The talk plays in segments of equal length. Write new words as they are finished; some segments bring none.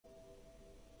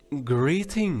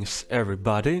Greetings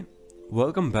everybody,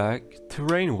 welcome back to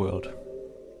Rain World.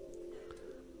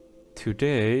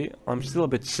 Today I'm still a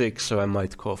bit sick, so I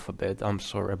might cough a bit, I'm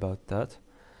sorry about that.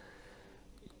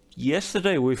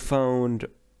 Yesterday we found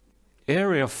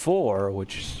Area 4,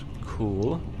 which is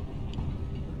cool.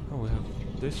 Oh, we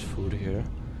have this food here.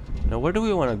 Now where do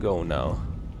we want to go now?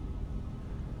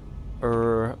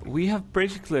 We have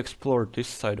basically explored this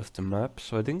side of the map,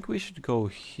 so I think we should go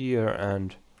here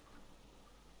and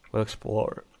we'll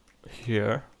explore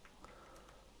here,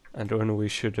 and then we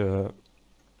should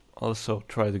also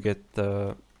try to get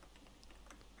the...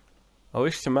 I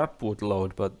wish the map would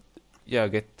load, but yeah,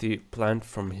 get the plant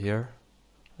from here.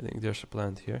 I think there's a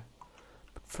plant here.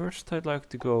 But first I'd like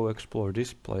to go explore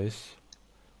this place.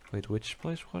 Wait, which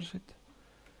place was it?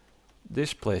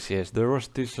 This place, yes. There was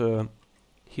this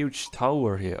huge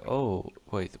tower here. Oh,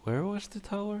 wait, where was the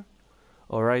tower?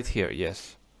 Oh, right here,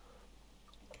 yes.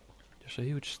 There's a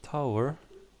huge tower.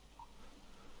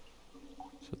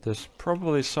 So there's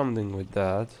probably something with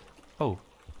that. Oh,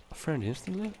 a friend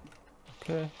instantly?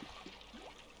 Okay.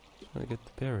 Just gonna get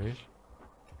the berries.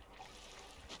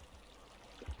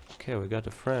 Okay, we got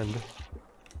a friend.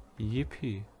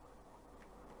 Yippee.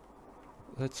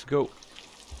 Let's go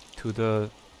to the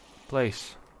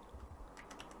place.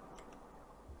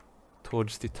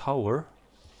 Towards the tower.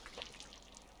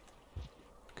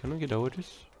 Can we get over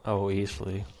this? Oh,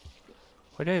 easily.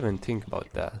 Why did I even think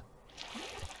about that?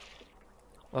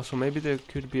 Also, maybe there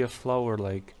could be a flower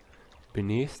like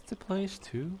beneath the place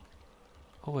too?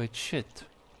 Oh wait, shit.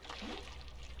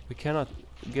 We cannot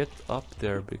get up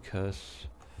there because...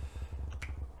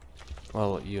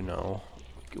 well, you know.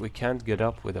 We can't get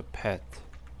up with a pet.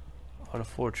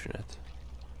 Unfortunate.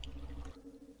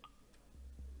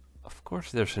 Of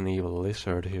course there's an evil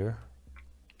lizard here.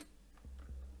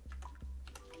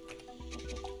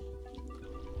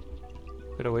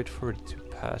 Gotta wait for it to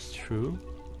pass through.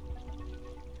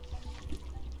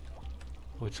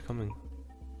 Oh, it's coming.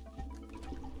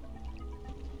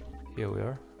 Here we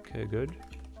are. Okay, good.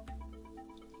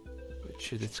 Wait,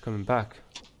 shit, it's coming back.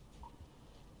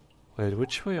 Wait,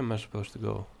 which way am I supposed to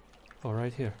go? Oh,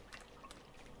 right here.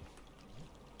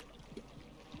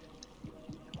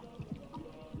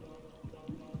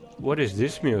 What is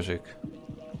this music?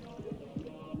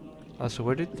 Also,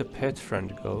 where did the pet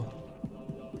friend go?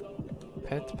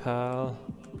 Pet pal,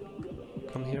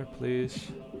 come here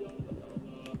please.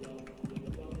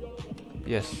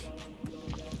 Yes.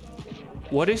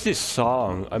 What is this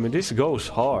song? I mean, this goes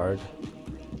hard.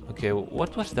 Okay,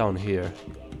 what was down here?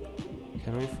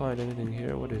 Can we find anything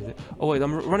here? What is it? Oh wait,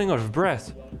 I'm running out of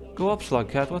breath. Go up,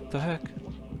 slugcat, what the heck?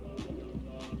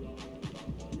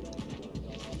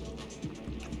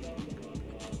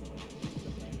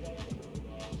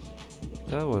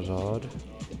 That was odd.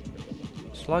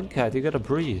 Slugcat, you gotta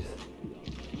breathe.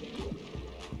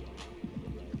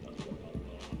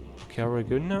 Okay, are we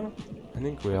good now? I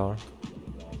think we are.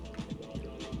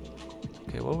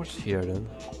 Okay, what was here then?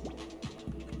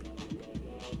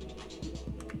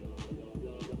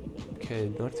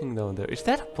 Okay, nothing down there. Is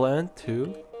that a plant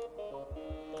too?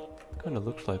 Kinda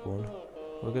looks like one.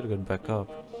 We gotta get back up.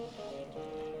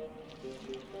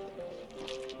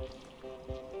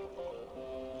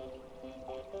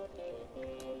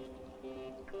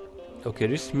 Okay,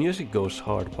 this music goes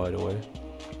hard, by the way.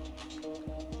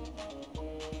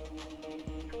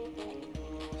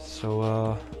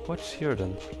 So, what's here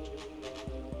then?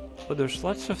 Oh, there's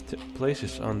lots of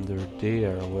places under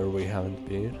there where we haven't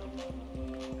been.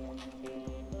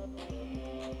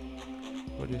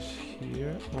 What is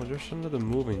here? Oh, there's another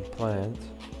moving plant.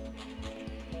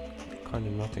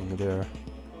 Kinda nothing there.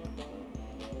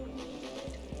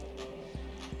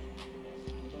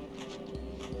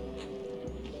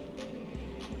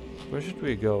 Where should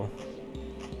we go?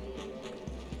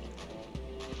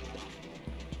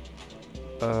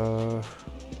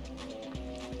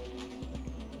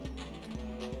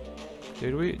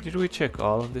 Did we check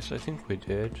all of this? I think we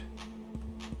did.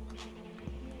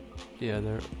 Yeah,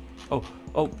 there. Oh,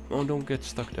 don't get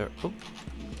stuck there. Oh.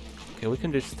 Okay, we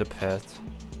can ditch the pet.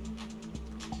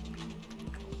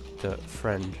 The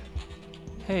friend.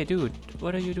 Hey dude,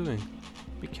 what are you doing?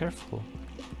 Be careful.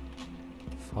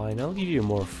 Fine, I'll give you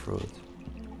more fruit.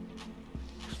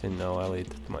 Actually, no, I'll eat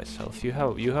it myself. You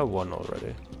have one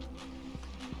already.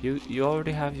 You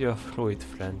already have your fruit,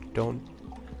 friend.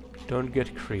 Don't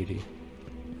get greedy.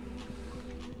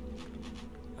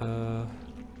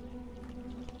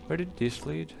 Where did this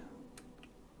lead?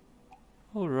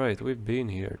 All right, we've been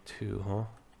here too, huh?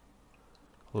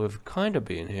 Well, we've kinda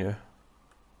been here.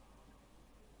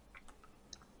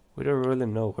 We don't really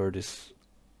know where this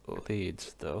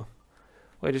leads, though.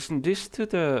 Wait, isn't this to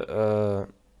the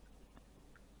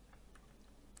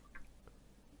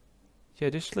yeah,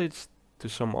 this leads to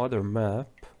some other map.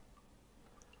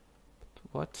 But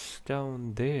what's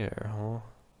down there, huh?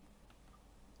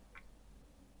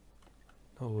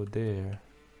 Oh, there.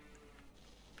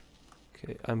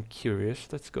 Okay, I'm curious.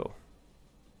 Let's go.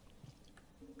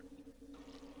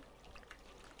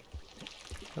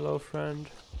 Hello, friend.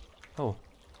 Oh.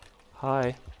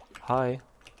 Hi. Hi.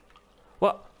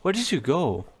 What? Where did you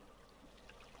go?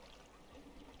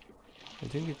 I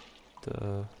think it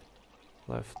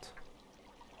left.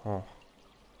 Oh.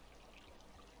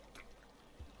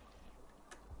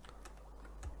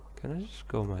 Can I just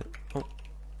go my... Oh,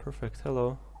 perfect.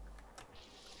 Hello.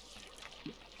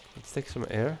 Let's take some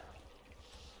air.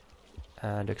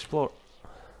 And explore.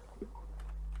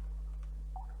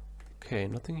 Okay,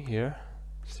 nothing here.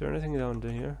 Is there anything down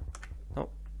here? No.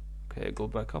 Okay, go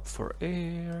back up for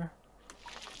air.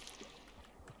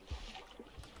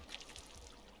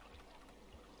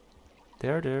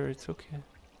 There, it's okay.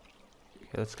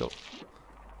 Okay, let's go.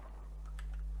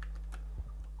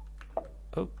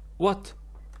 Oh, what?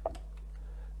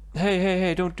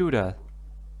 Hey, don't do that.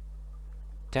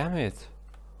 Damn it.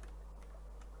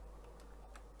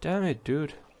 Damn it,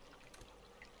 dude.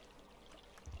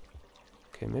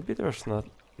 Okay, maybe there's not...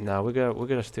 Nah, we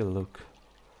gotta still look.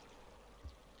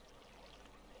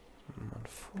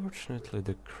 Unfortunately,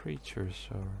 the creatures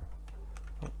are...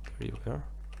 Oh, there you are.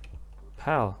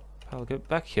 Pal, get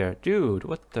back here. Dude,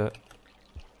 what the...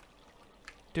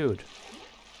 Dude.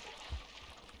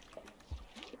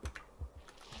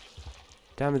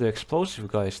 Damn it, the explosive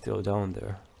guy is still down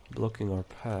there, blocking our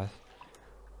path.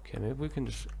 Okay, maybe we can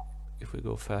just... If we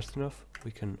go fast enough, we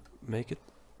can make it.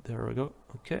 There we go.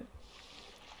 Okay.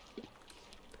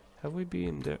 Have we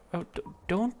been there? Oh,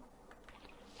 don't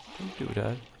do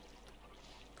that.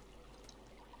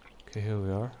 Okay, here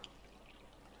we are.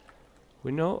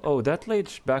 We know... Oh, that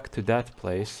leads back to that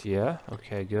place. Yeah,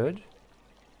 okay, good.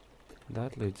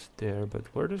 That leads there, but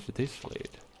where does this lead?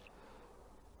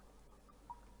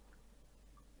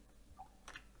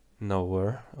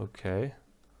 Nowhere. Okay.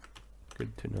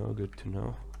 Good to know, good to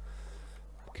know.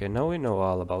 Okay, now we know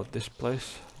all about this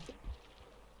place.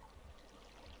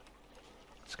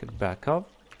 Let's get back up.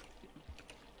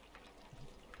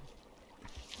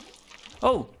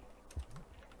 Oh!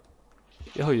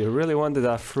 Yo, you really wanted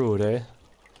that fruit, eh?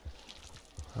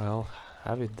 Well,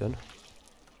 have it then.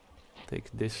 Take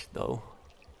this though.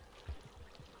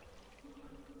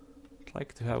 I'd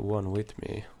like to have one with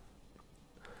me.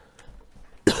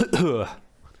 I'm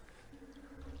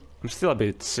still a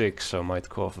bit sick, so I might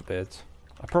cough a bit.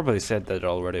 I probably said that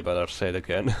already, but I'll say it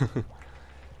again.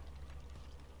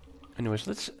 Anyways,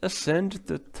 let's ascend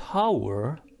the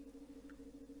tower.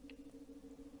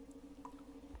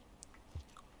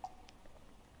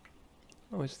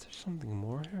 Oh, is there something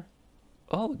more here?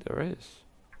 Oh, there is.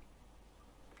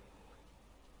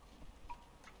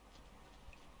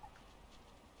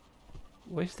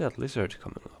 Where's that lizard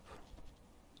coming up?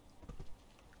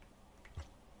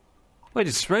 Wait,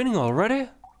 it's raining already?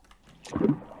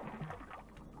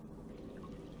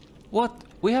 What?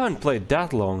 We haven't played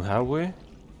that long, have we?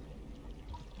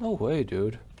 No way,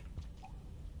 dude.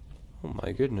 Oh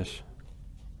my goodness.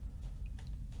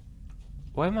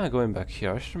 Why am I going back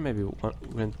here? I should maybe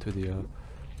went to the...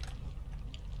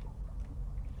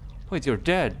 Wait, you're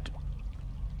dead.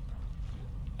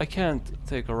 I can't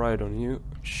take a ride on you.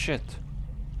 Shit.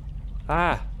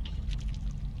 Ah!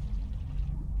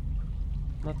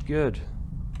 Not good.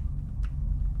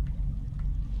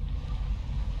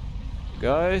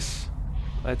 Guys,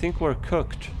 I think we're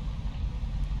cooked.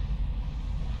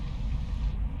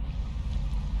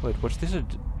 Wait, what's this?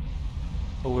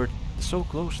 Oh, we're so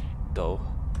close though.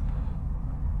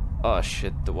 Ah,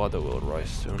 shit, the water will rise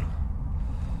soon.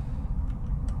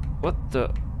 What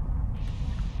the?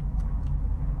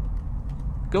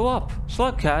 Go up!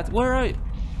 Slugcat, where are you?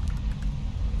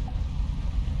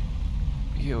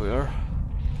 Here we are.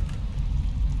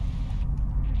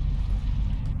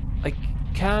 I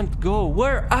can't go.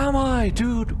 Where am I,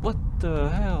 dude? What the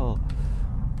hell?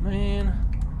 Man.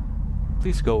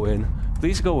 Please go in.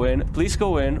 Please go in. Please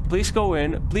go in. Please go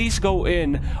in. Please go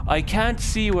in. I can't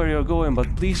see where you're going,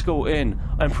 but please go in.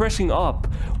 I'm pressing up.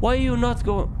 Why are you not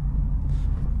going?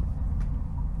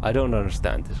 I don't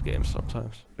understand this game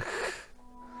sometimes.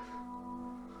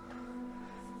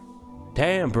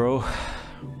 Damn, bro.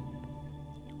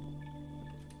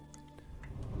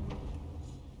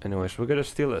 Anyways, we're gonna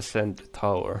still ascend the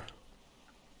tower.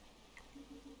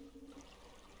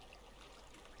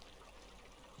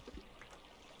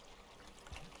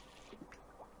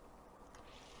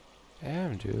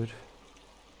 Damn, dude.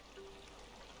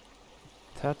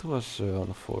 That was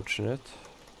unfortunate.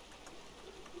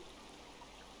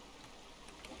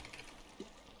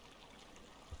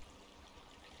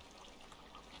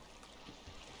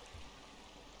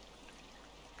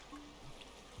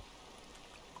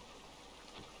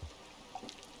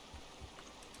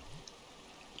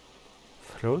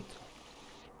 Fruit?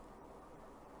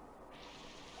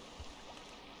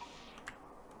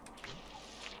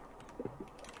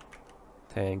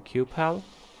 Thank you, pal.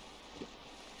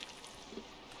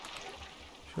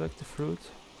 Would you like the fruit?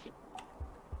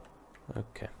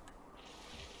 Okay.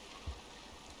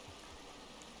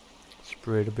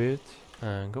 Spray it a bit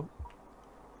and go.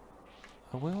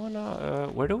 We wanna.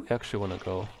 Where do we actually wanna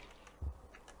go?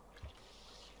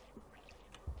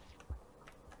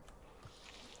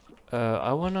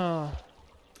 I wanna.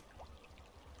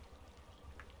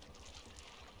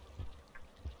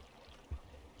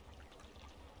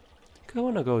 I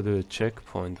wanna go to the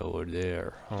checkpoint over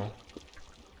there, huh?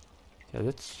 Yeah,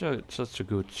 that's such a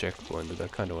good checkpoint that I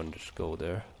kind of want to just go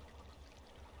there.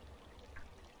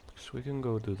 So we can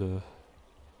go to the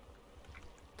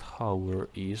tower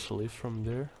easily from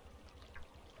there.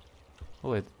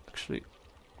 Oh wait, actually,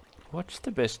 what's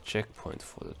the best checkpoint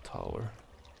for the tower?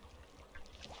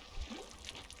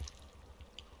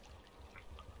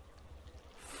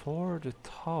 For the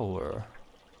tower...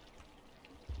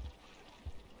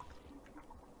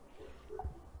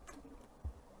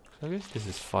 I guess this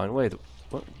is fine. Wait,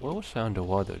 what was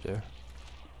underwater there?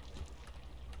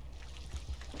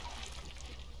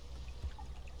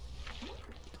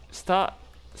 Stop!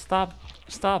 Stop!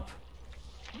 Stop!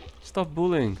 Stop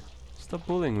bullying! Stop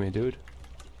bullying me, dude.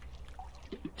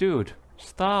 Dude,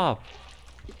 stop!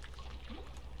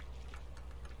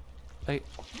 I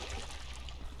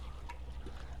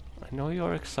know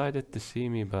you're excited to see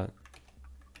me, but...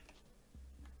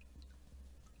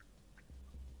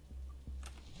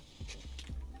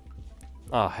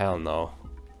 Oh, hell no.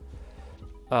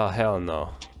 Oh, hell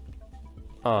no.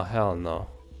 Oh, hell no.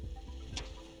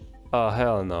 Oh,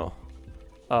 hell no.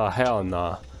 Oh, hell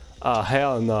no. Oh,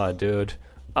 hell no, dude.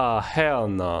 Oh, hell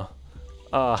no.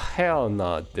 Oh, hell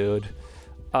no, dude.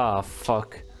 Ah,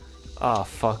 fuck. Ah,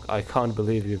 fuck. I can't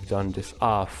believe you've done this.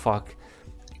 Ah, fuck.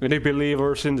 Any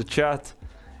believers in the chat?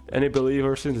 Any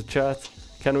believers in the chat?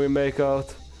 Can we make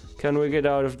out? Can we get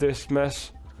out of this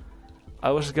mess?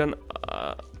 I was gonna...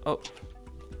 oh.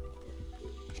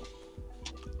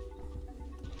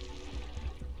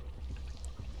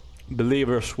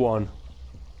 Believers won.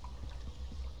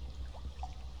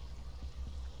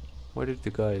 Where did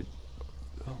the guy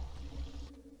go?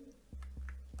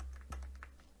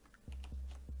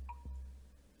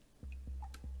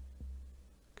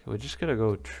 Okay, we're just gonna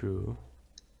go through.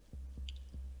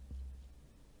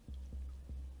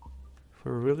 If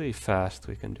we're really fast,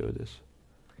 we can do this.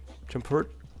 Jump forward.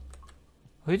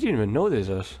 Oh, he didn't even notice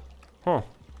us. Huh.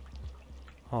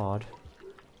 Odd.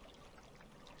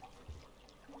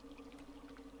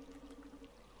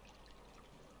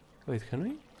 Wait, can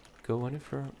we go any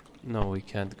further? No, we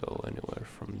can't go anywhere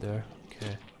from there.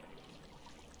 Okay.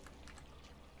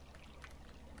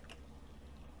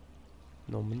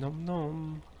 Nom nom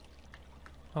nom.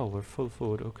 Oh, we're full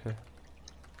food. Okay.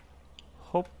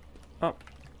 Hop up.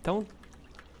 Don't.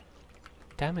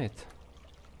 Damn it.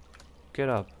 Get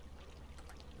up.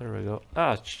 There we go.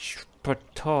 Ah,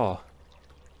 pata.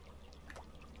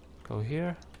 Go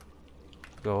here.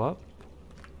 Go up.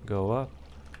 Go up.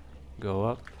 Go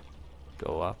up.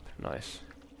 Go up. Nice.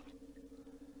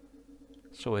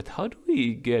 So wait, how do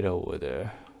we get over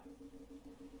there?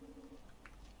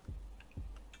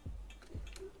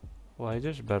 Why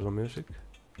just battle music?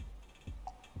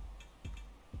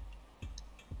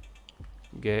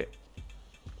 Get.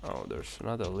 Oh, there's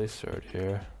another lizard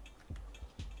here.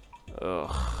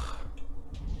 Ugh.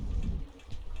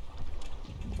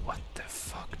 What the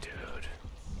fuck, dude?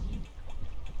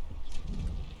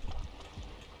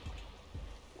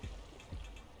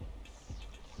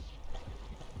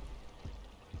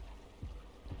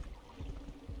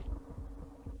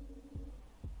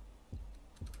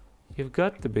 You've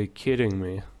got to be kidding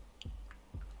me.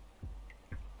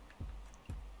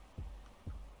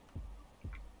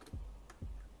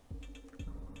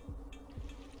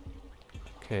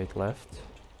 Okay, it left.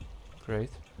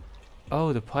 Great.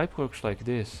 Oh, the pipe works like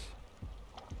this.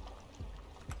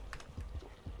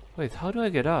 Wait, how do I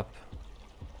get up?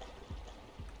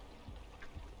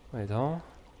 Wait, huh?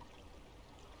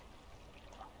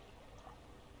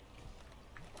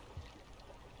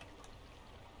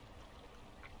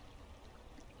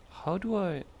 How do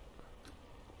I...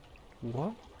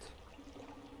 What?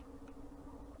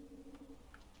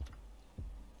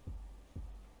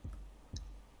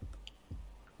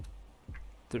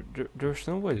 There's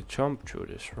no way to jump through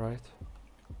this, right?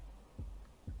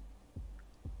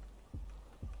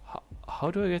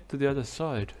 How do I get to the other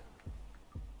side?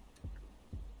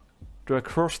 Do I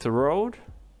cross the road?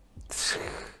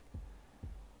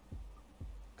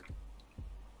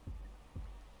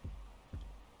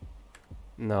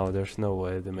 No, there's no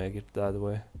way to make it that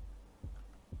way.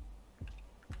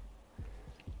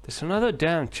 There's another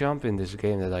damn jump in this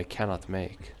game that I cannot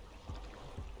make.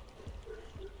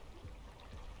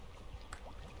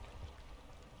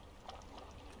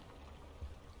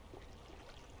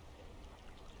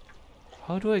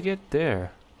 How do I get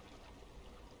there?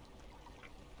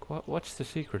 What's the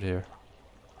secret here?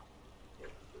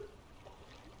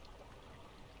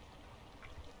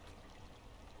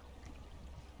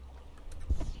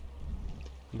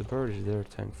 The bird is there,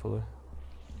 thankfully.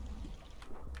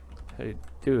 Hey,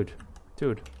 dude,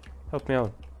 help me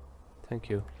out. Thank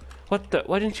you. What the?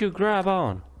 Why didn't you grab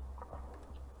on?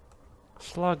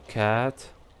 Slugcat.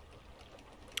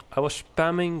 I was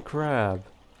spamming grab.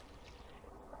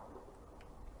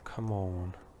 Come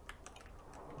on.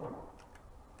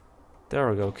 There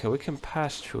we go. Okay, we can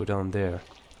pass through down there.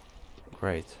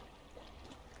 Great.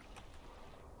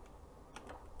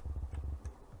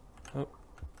 Oh.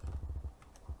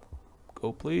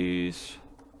 Go, please.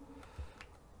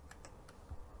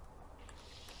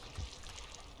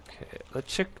 Okay,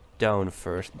 let's check down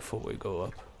first before we go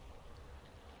up.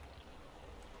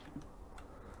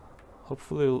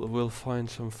 Hopefully we'll find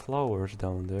some flowers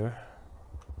down there.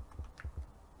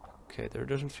 Okay, there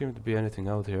doesn't seem to be anything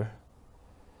out here.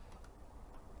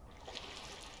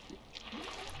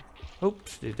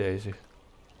 Oopsie daisy.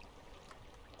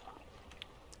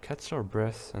 Catch our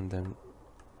breath and then...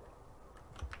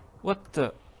 What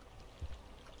the...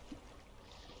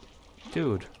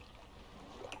 Dude.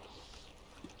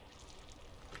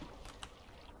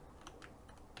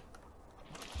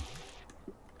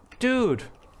 Dude!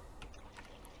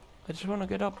 I just wanna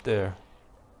get up there.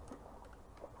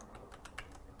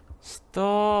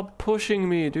 Stop pushing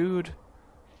me, dude.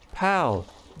 Pal,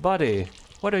 buddy,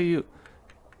 what are you...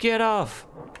 Get off!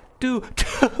 Dude!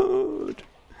 Dude!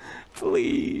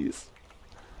 Please!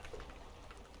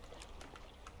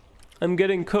 I'm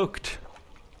getting cooked.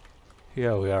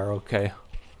 Here we are, okay.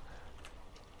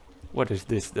 What is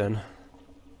this then?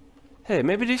 Hey,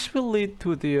 maybe this will lead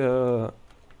to the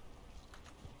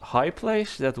high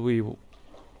place that we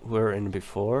were in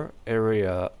before.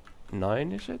 Area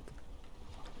 9, is it?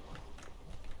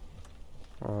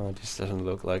 This doesn't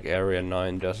look like Area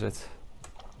 9, does it?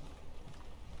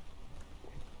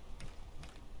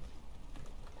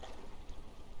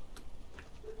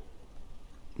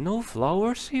 No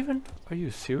flowers even? Are you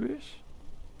serious?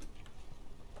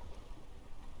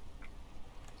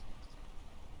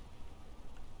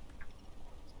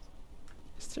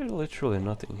 Is there literally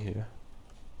nothing here?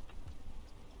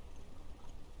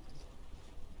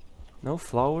 No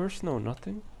flowers, no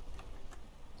nothing?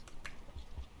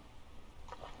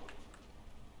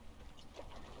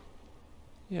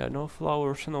 Yeah, no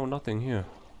flowers, no nothing here.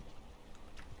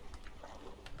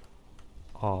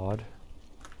 Odd.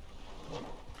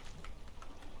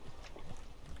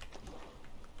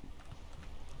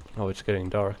 Oh, it's getting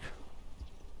dark.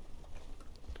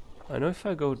 I know if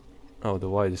I go... Oh, the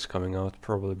white is coming out,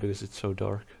 probably because it's so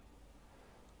dark.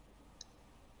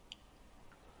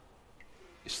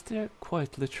 Is there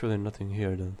quite literally nothing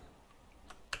here then?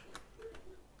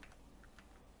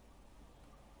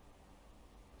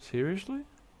 Seriously?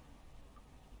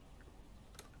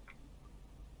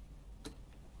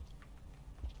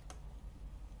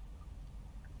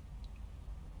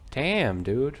 Damn,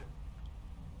 dude.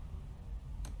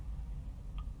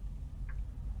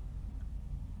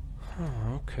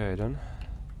 Okay then.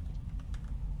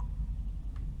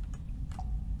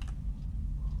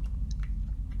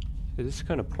 It is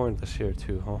kind of pointless here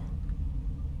too, huh?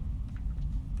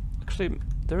 Actually,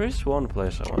 there is one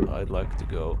place I'd like to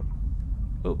go.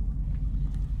 Oh.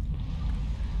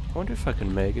 I wonder if I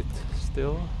can make it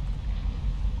still.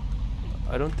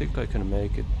 I don't think I can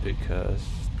make it because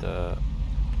the...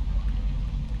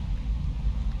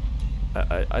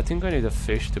 I think I need a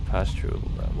fish to pass through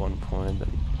at one point,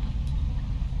 and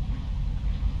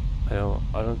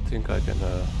I don't think I can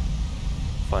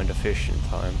find a fish in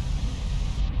time.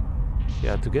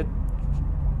 Yeah, to get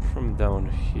from down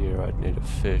here I'd need a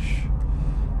fish.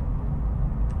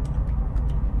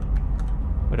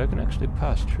 But I can actually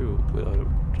pass through without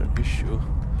an issue.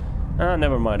 Ah,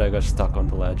 never mind, I got stuck on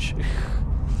the ledge.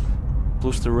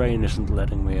 Plus the rain isn't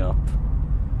letting me up.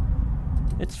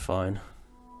 It's fine.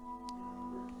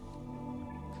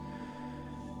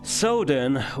 So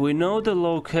then, we know the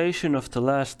location of the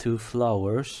last two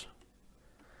flowers.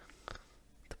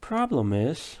 Problem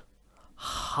is,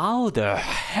 how the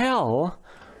hell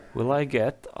will I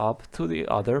get up to the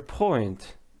other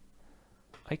point?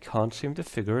 I can't seem to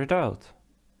figure it out.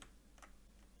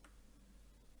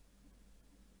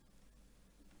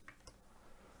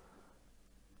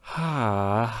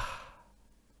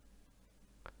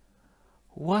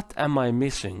 What am I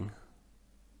missing?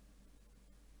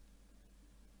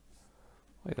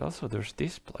 Wait, also there's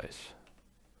this place.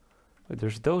 Wait,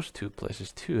 there's those two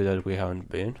places too that we haven't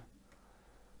been.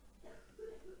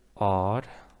 Odd.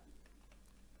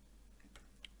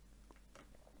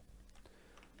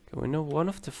 Okay, we know one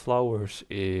of the flowers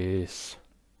is...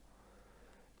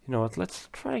 You know what, let's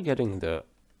try getting the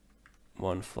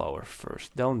one flower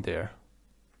first. Down there.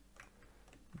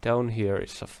 Down here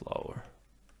is a flower.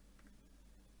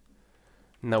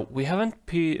 Now, we haven't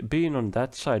been on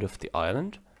that side of the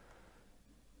island.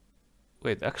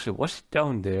 Wait, actually, was it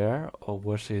down there? Or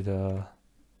was it,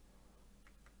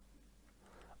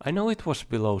 I know it was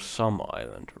below some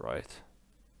island, right?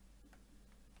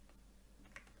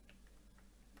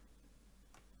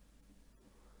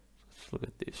 Let's look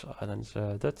at these islands.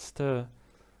 That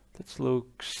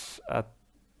looks at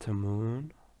the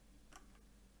moon.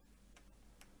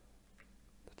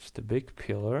 That's the big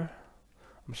pillar.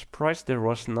 I'm surprised there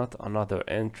was not another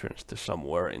entrance to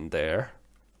somewhere in there.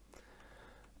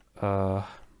 Yeah,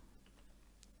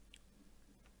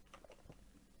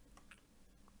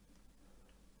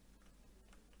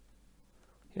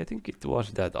 I think it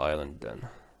was that island then.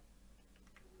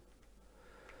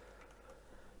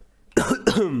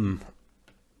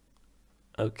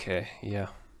 Okay, yeah.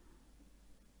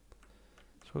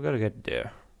 So we gotta get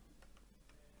there.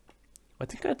 I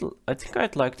think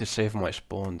I'd like to save my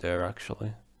spawn there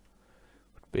actually.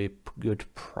 Would be good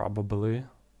probably.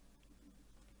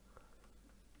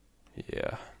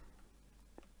 Yeah.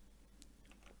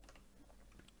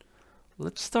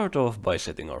 Let's start off by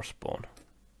setting our spawn.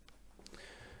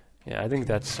 Yeah, I think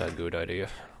that's a good idea.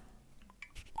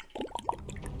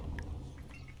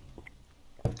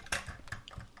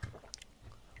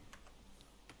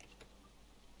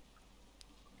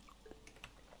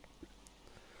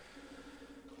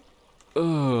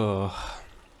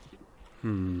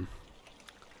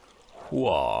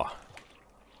 Whoa.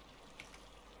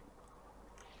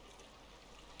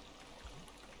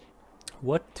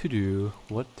 What to do,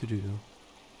 what to do.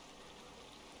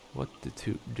 What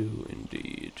to do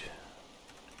indeed.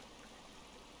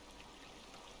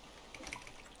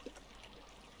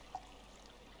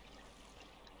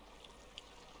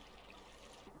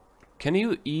 Can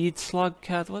you eat,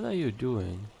 slugcat? What are you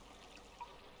doing?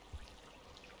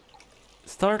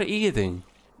 Start eating.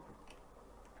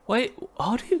 Wait,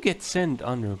 how do you get sent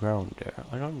underground there?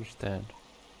 I don't understand.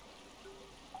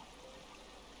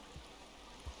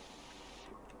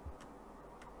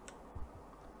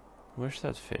 Where's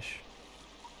that fish?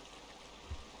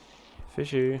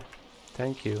 Fishy,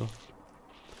 thank you.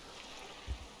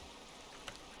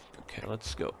 Okay,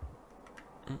 let's go.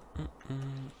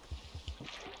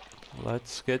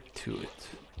 Let's get to it.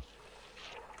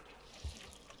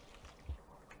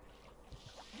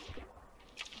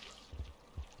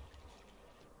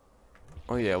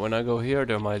 Oh yeah, when I go here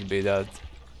there might be that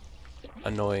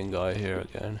annoying guy here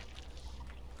again.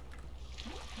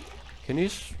 Can you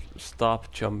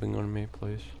stop jumping on me,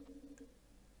 please?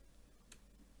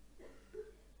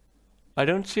 I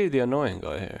don't see the annoying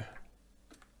guy here.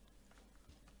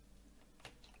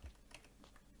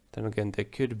 Then again, they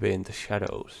could be in the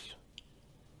shadows,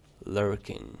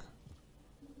 lurking.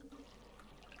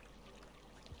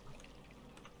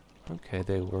 Okay,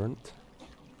 they weren't.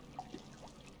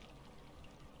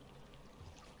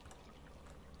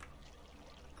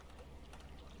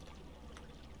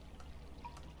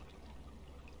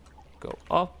 Go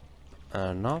up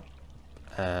and up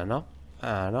and up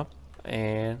and up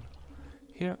and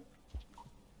here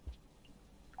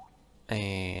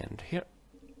and here.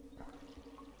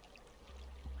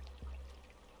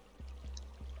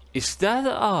 Is that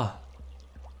a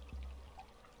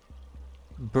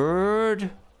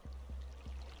bird?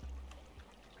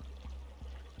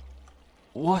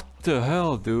 What the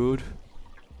hell, dude?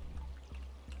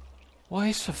 Why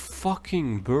is a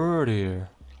fucking bird here?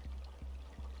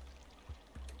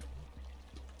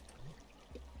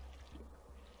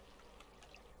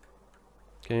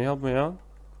 Can you help me out?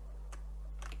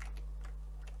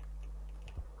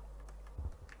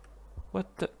 What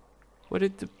the? What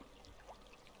did the...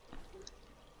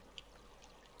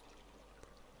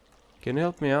 Can you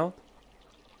help me out?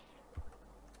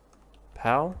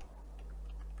 Pal?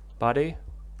 Buddy?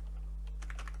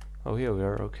 Oh, here we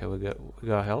are. Okay, we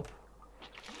got help.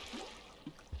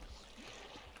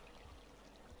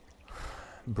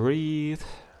 breathe,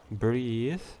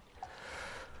 breathe.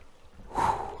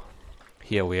 Whew.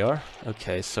 Here we are.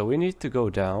 Okay, so we need to go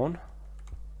down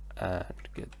and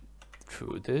get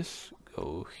through this.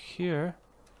 Go here.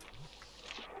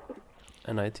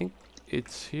 And I think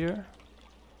it's here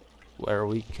where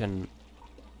we can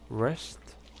rest.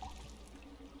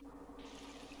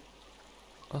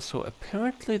 Also,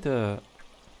 apparently the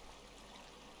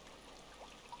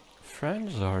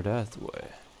friends are that way.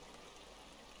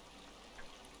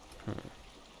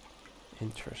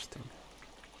 Interesting.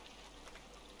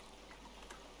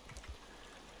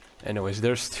 Anyways,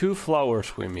 there's 2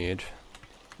 flowers we need.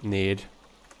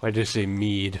 Why did I say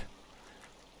mead?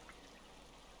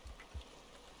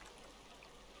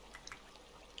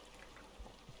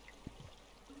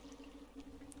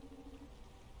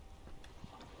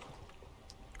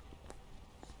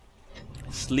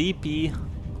 Sleepy.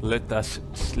 Let us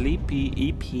sleepy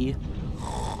EP.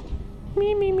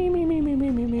 Me me me me me me me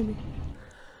me me me.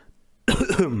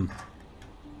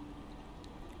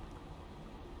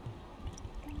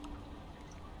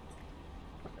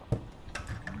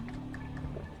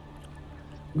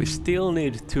 We still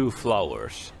need 2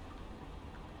 flowers.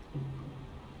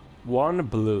 1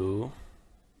 blue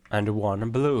and 1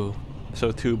 blue.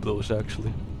 So 2 blues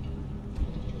actually.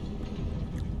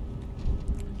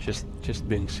 Just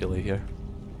being silly here.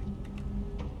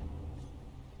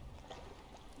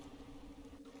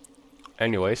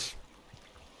 Anyways.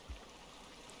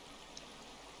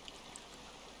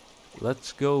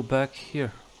 Let's go back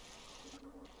here.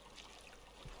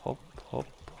 Hop, hop,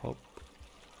 hop.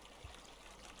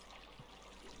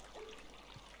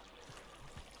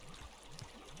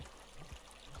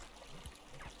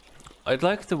 I'd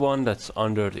like the one that's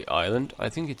under the island. I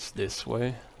think it's this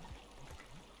way.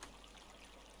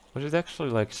 Was it actually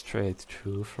like straight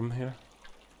through from here?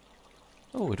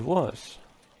 Oh, it was.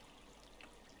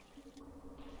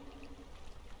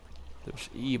 There's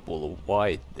evil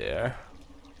white there.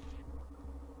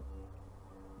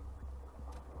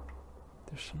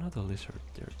 There's another lizard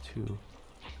there too.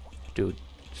 Dude,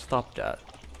 stop that.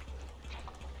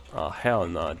 Oh, hell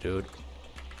no, dude.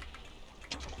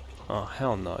 Oh,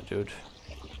 hell no, dude.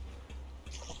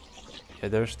 Yeah,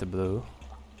 there's the blue.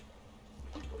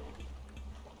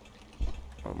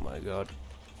 Oh my god.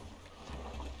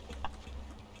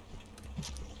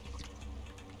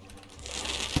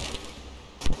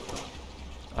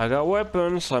 I got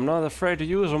weapons, I'm not afraid to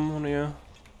use them on you.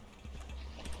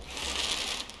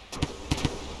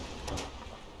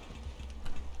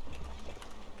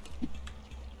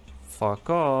 Fuck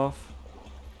off.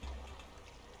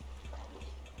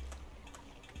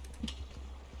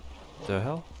 The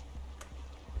hell?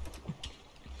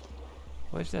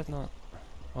 Why is that not?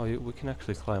 Oh, we can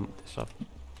actually climb this up.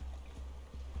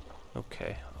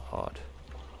 Okay, odd.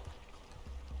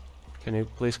 Can you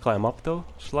please climb up though,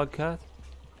 slugcat?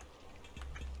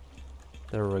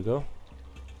 There we go.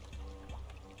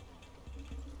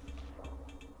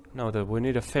 No, we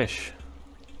need a fish.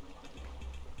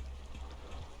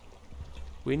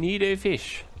 We need a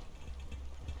fish.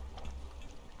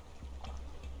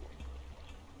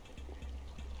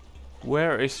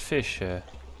 Where is fish?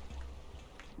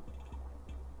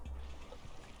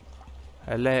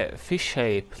 Fish,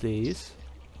 please.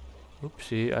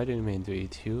 Oopsie, I didn't mean to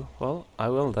eat you. Well, I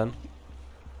will then.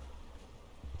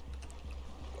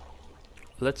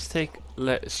 Let's take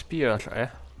le spear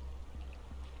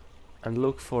and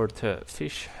look for the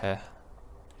fish.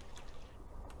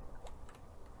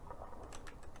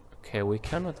 Okay, we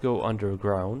cannot go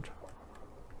underground.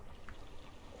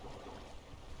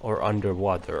 Or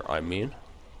underwater, I mean.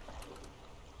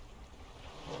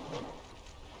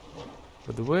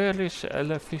 But where is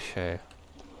le fish?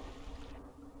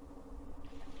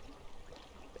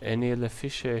 Any le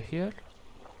fish here?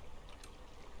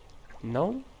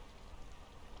 No?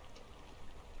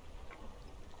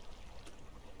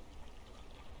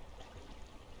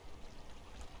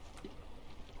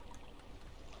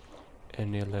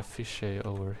 Any le fish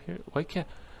over here? Why can't...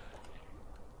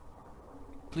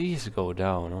 Please go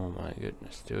down, oh my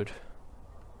goodness, dude.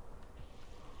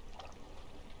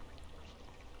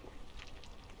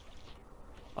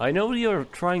 I know you're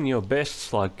trying your best,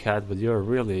 slugcat, but you're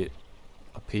really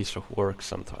a piece of work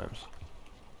sometimes.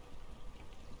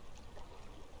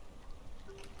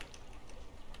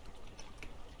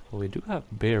 We do have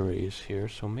berries here,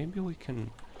 so maybe we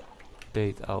can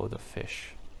bait out a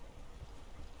fish.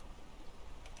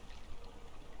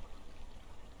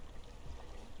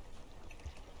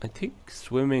 I think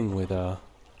swimming with a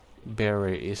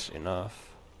berry is enough.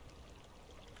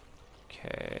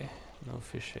 Okay, no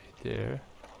fish ate there.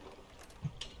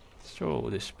 Let's throw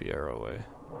this spear away.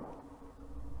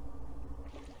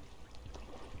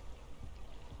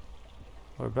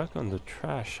 We're back on the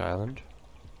trash island.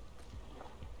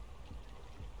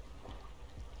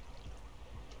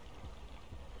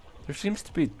 There seems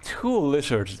to be 2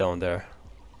 lizards down there.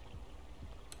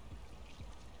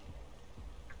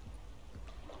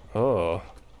 Oh.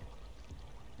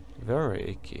 Very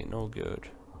icky, no good.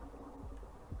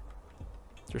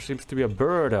 There seems to be a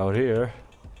bird out here.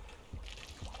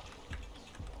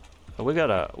 Oh, we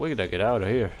gotta get out of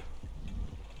here.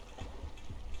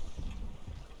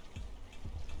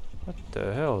 What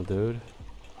the hell, dude?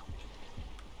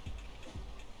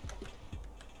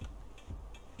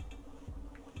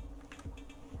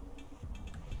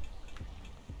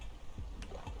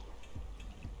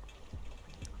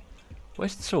 Why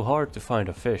is it so hard to find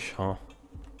a fish, huh?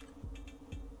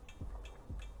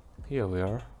 Here we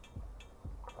are.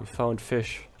 We found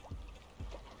fish.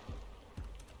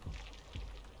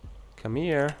 Come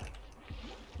here.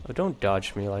 Oh, don't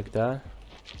dodge me like that.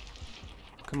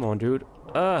 Come on, dude.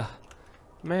 Ah,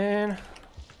 man.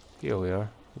 Here we are.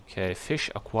 Okay, fish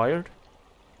acquired.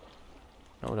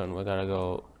 Now then, we gotta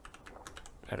go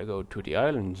to the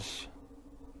islands.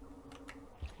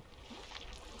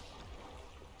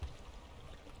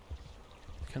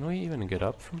 Can we even get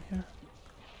up from here?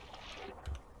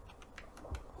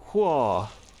 Whoa!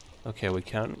 Okay, we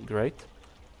can. Great.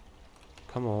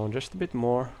 Come on, just a bit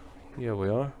more. Here we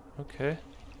are. Okay.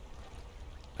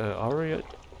 Are we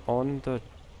on the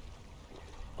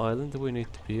island that we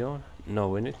need to be on? No,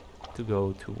 we need to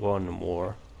go to one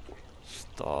more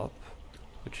stop.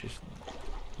 Which is...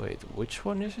 Wait, which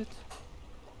one is it?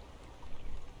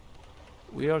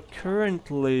 We are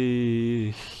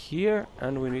currently here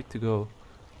and we need to go...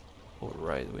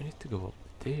 Alright, we need to go up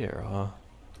there, huh?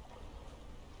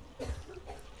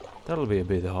 That'll be a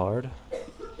bit hard.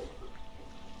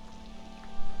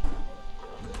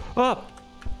 Up!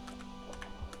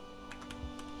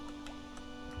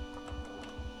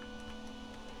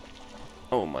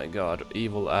 Oh my god,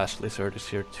 evil ass lizard is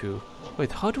here too.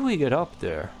 Wait, how do we get up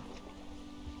there?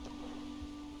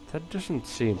 That doesn't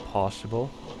seem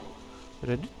possible. But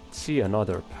I did see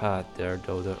another path there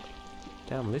though. The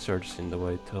damn lizard's in the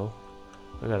way too.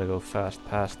 I gotta go fast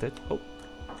past it. Oh,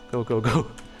 go, go, go.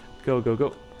 Go, go,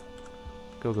 go.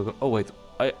 Go, go, go. Oh wait,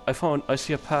 I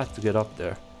see a path to get up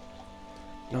there.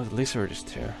 No, the lizard is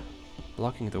there.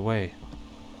 Blocking the way.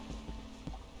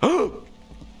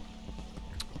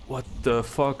 What the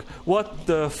fuck? What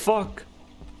the fuck?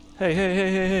 Hey, hey,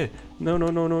 hey, hey, hey. No, no,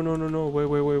 no, no, no, no, no. Wait,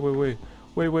 wait, wait, wait, wait.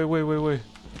 Wait, wait, wait, wait, wait.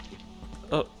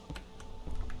 Oh.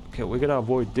 Okay, we gotta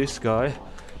avoid this guy.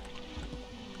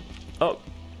 Oh.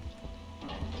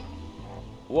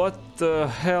 What the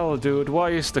hell, dude?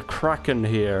 Why is the Kraken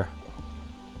here?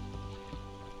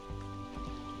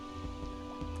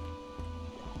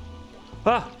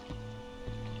 Ah!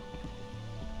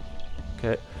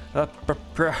 Okay.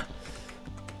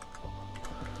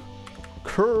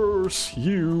 Curse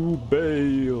you,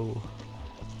 Bale!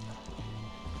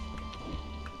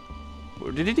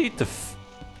 Did it eat the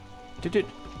Did it...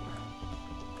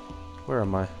 Where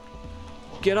am I?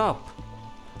 Get up!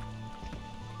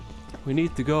 We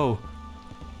need to go.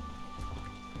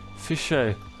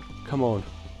 Fishy, come on.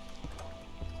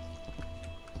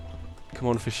 Come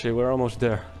on, Fishy, we're almost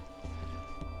there.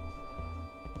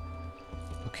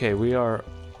 Okay, we are...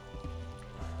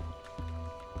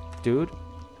 Dude,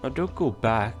 now don't go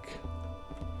back.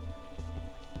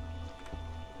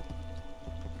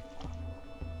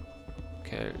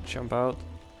 Okay, jump out.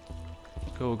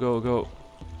 Go, go, go.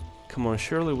 Come on,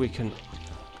 surely we can...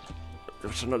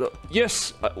 There's another...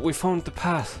 Yes! We found the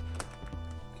path.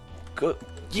 Good.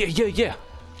 Yeah, yeah, yeah!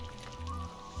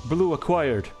 Blue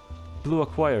acquired. Blue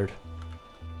acquired.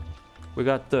 We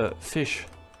got the fish.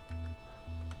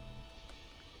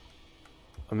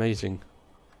 Amazing.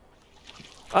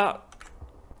 Ah!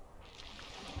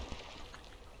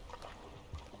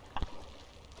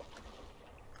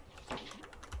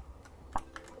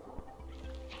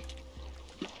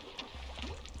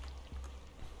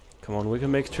 Come on, we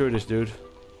can make through this, dude.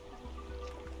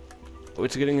 Oh,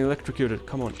 it's getting electrocuted.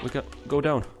 Come on, we got... Go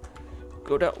down.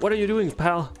 Go down. What are you doing,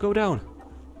 pal? Go down.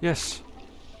 Yes.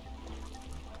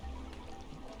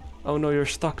 Oh no, you're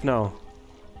stuck now.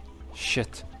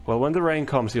 Shit. Well, when the rain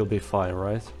comes, you'll be fine,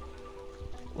 right?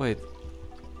 Wait.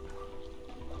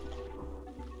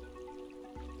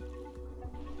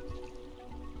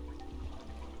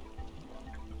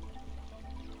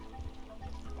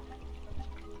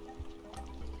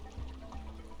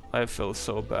 I feel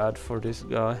so bad for this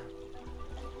guy.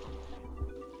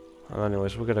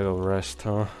 Anyways, we gotta go rest,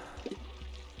 huh?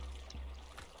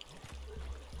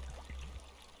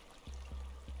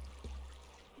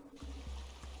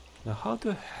 Now how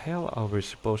the hell are we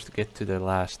supposed to get to the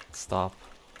last stop?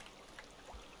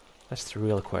 That's the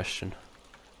real question.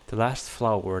 The last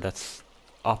flower that's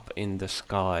up in the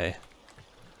sky.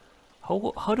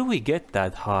 How do we get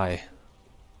that high?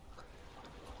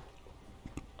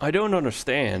 I don't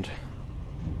understand.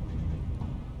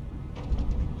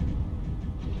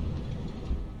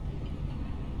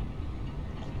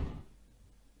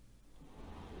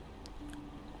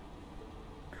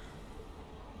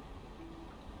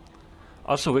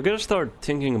 Also, we're gonna start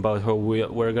thinking about how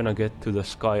we're gonna get to the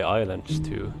Sky Islands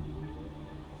too.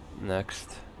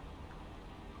 Next.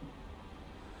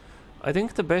 I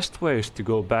think the best way is to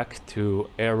go back to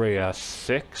Area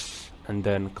 6 and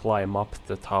then climb up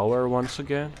the tower once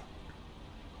again.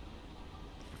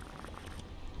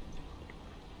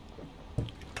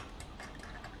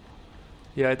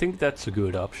 Yeah, I think that's a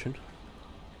good option.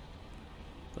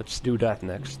 Let's do that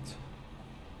next.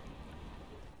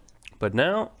 But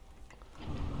now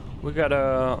we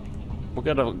gotta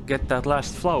get that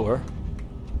last flower.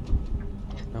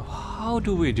 Now how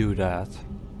do we do that?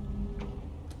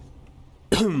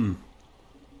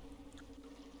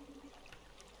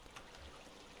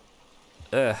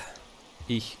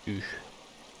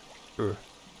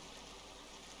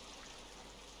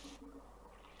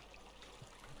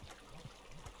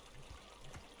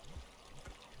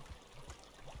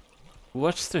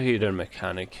 What's the hidden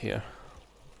mechanic here?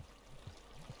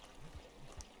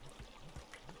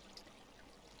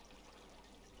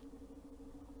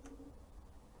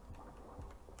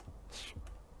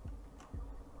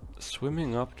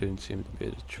 Swimming up didn't seem to be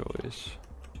the choice.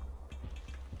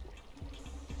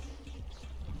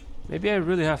 Maybe I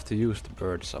really have to use the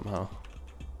bird somehow.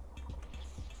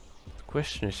 The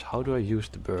question is, how do I use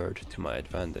the bird to my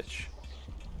advantage?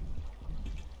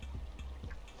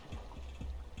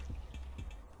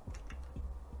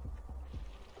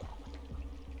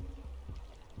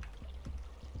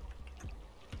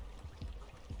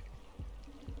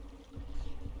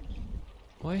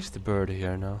 Why is the bird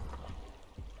here now?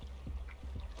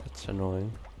 That's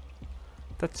annoying.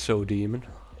 That's so demon.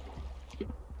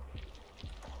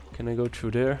 Can I go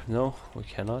through there? No, we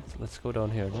cannot. Let's go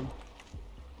down here then.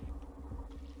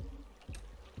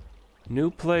 New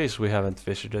place we haven't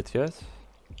visited yet.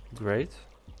 Great.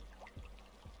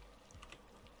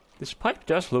 This pipe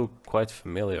does look quite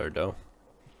familiar though.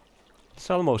 It's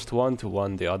almost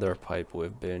one-to-one the other pipe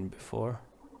we've been before.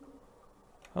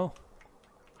 Oh.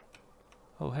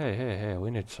 Oh, hey, we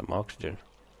need some oxygen.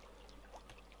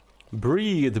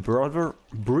 Breathe, brother,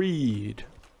 breathe.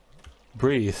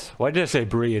 Breathe. Why did I say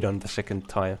breathe on the second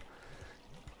time?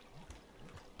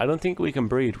 I don't think we can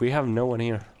breed. We have no one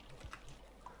here.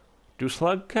 Do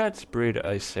slugcats breed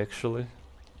asexually?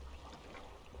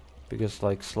 Because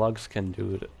like slugs can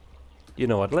do it. You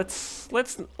know what? Let's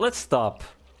stop.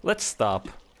 Let's stop.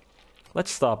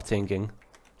 Let's stop thinking.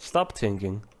 Stop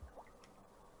thinking.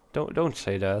 Don't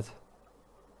say that.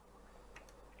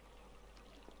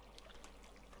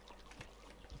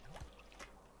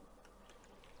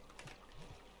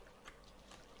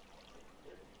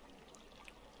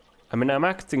 I mean, I'm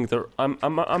asking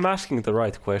the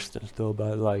right questions though,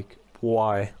 but like,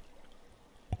 why?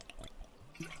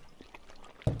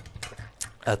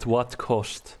 At what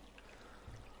cost?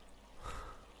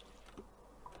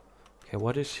 Okay,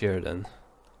 what is here then?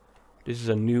 This is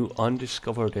a new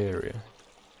undiscovered area.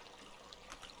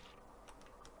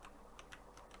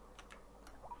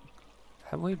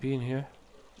 Have we been here?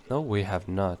 No, we have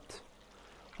not.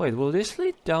 Wait, will this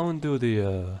lead down to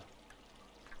the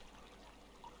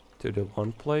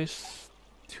one place?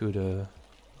 To the...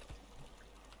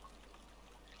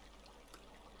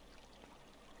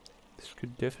 This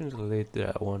could definitely lead to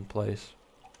that one place.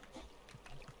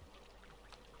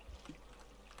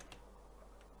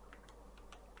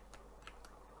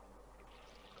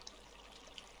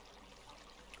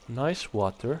 Nice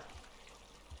water.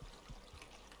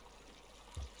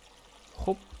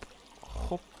 Hop,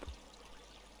 hop.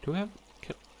 Do we have...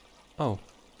 Oh.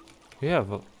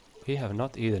 We have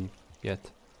not eaten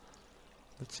yet.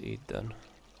 Let's eat then.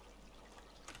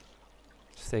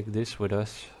 Let's take this with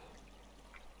us.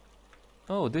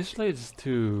 Oh, this leads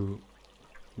to...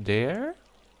 there?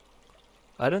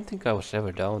 I don't think I was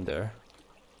ever down there.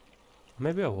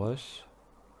 Maybe I was.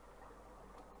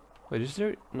 Wait, is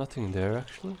there nothing there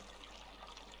actually?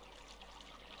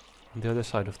 On the other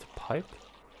side of the pipe?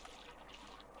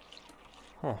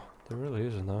 Huh, there really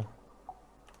isn't though.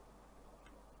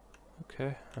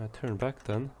 Okay, I turn back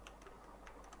then.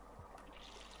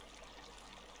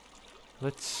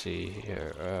 Let's see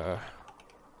here. I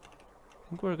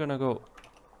think we're gonna go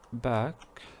back.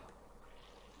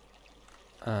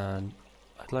 And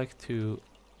I'd like to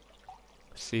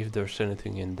See if there's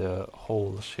anything in the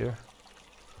holes here.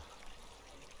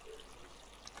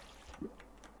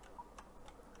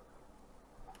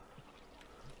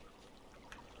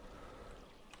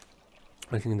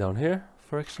 Anything down here,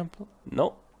 for example?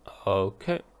 No.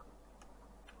 Okay.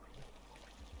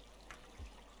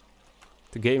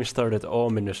 The game started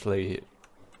ominously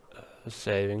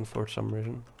saving for some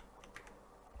reason.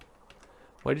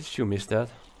 Why did you miss that?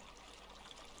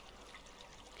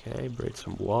 Okay, breathe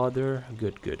some water.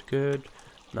 Good, good, good.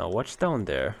 Now what's down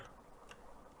there?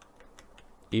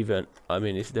 Even, I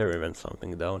mean, is there even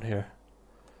something down here?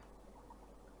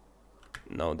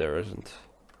 No, there isn't.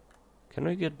 Can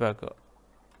we get back up?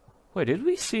 Wait, did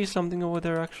we see something over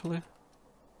there actually?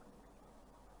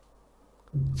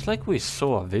 It's like we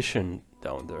saw a vision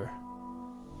down there.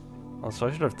 Also,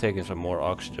 I should have taken some more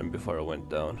oxygen before I went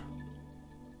down.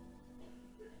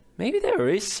 Maybe there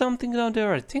is something down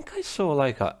there. I think I saw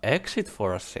like a exit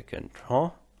for a second, huh?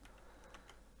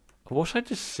 Was I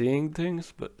just seeing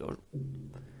things? But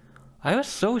I was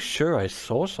so sure I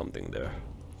saw something there.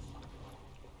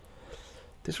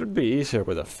 This would be easier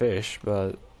with a fish,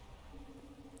 but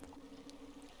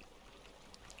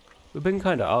we've been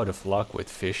kind of out of luck with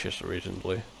fishes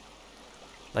recently.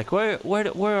 Like where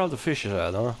are the fishes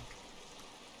at, huh?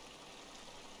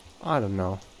 I don't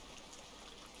know.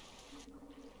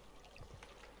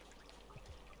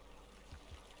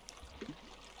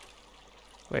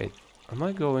 Wait, am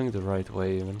I going the right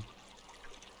way even?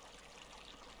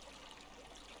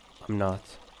 I'm not.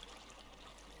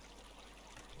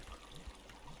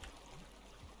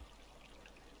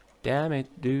 Damn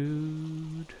it,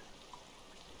 dude.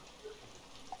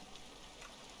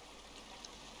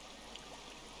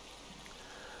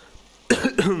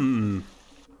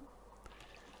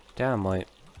 Damn, my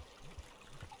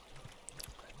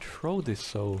throat is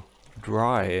so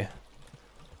dry.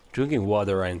 Drinking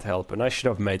water ain't helping. I should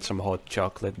have made some hot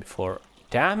chocolate before.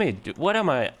 Damn it, dude. What am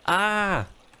I? Ah!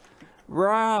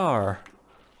 Rawr!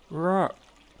 Rawr!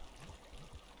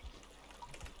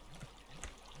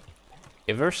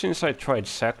 Ever since I tried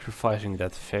sacrificing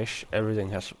that fish, everything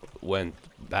has went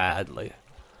badly.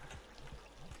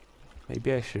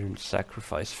 Maybe I shouldn't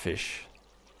sacrifice fish.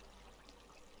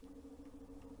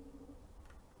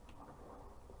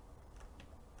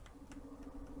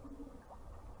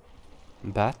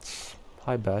 Bats?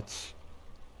 Hi, bats.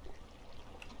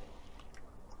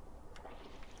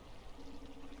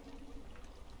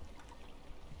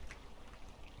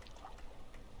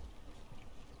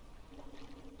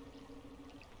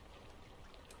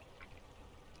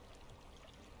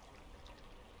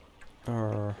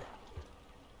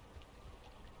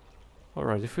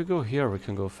 Alright, if we go here, we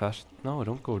can go fast. No,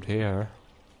 don't go there.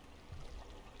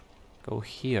 Go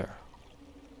here.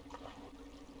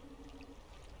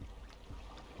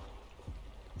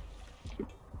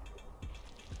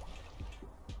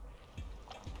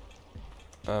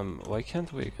 Why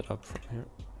can't we get up from here?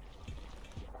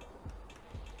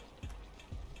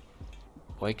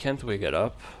 Why can't we get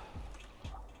up?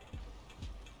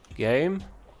 Game?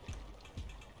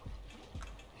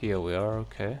 Here we are,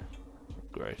 okay.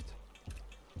 Great.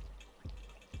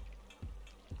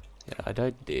 Yeah, I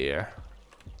died there.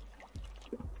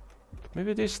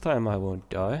 Maybe this time I won't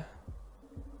die.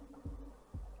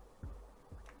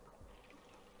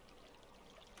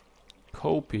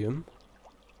 Copium.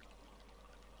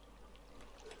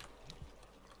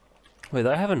 Wait,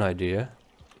 I have an idea.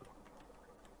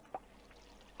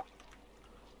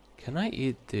 Can I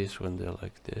eat this when they're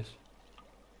like this?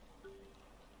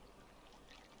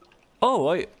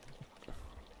 Oh,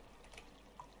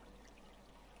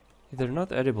 they're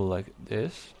not edible like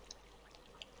this.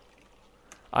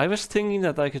 I was thinking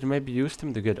that I could maybe use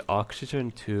them to get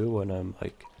oxygen too when I'm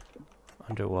like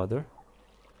underwater.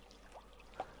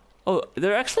 Oh,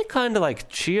 they're actually kind of like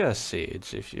chia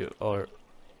seeds if you or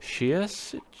chia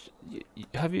seeds.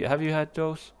 Have you had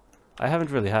those? I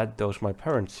haven't really had those. My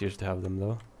parents used to have them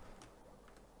though.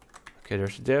 Okay,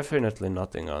 there's definitely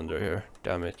nothing under here.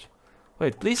 Damn it.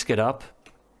 Wait, please get up.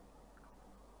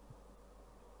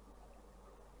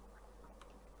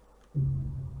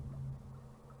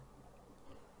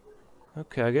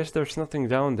 Okay, I guess there's nothing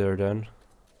down there then.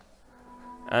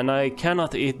 And I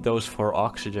cannot eat those for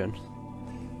oxygen.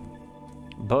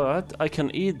 But I can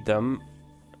eat them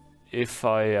if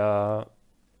I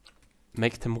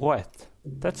make them wet.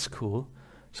 That's cool.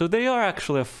 So they are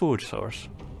actually a food source.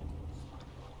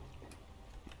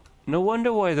 No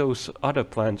wonder why those other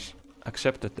plants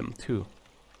accepted them too.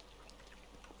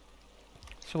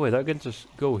 So wait, I can just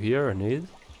go here and eat.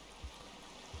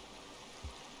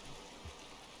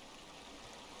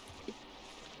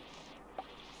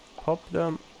 Pop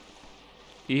them.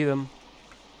 Eat them.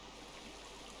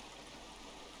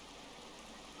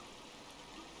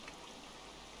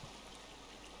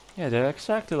 Yeah, they're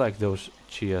exactly like those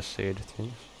chia seed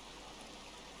things.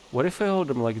 What if I hold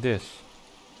them like this?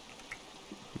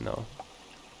 No.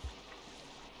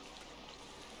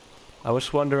 I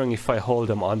was wondering if I hold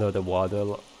them under the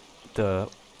water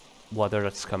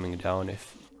that's coming down,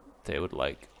 if they would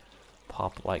like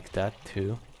pop like that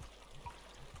too.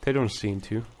 They don't seem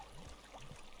to.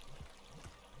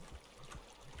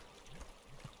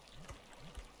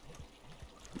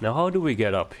 Now how do we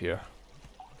get up here?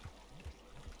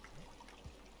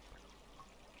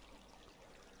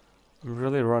 I'm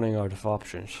really running out of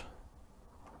options.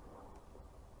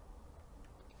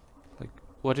 Like,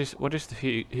 what is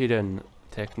the hidden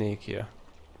technique here?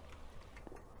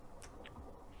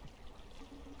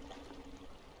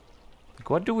 Like,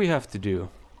 what do we have to do?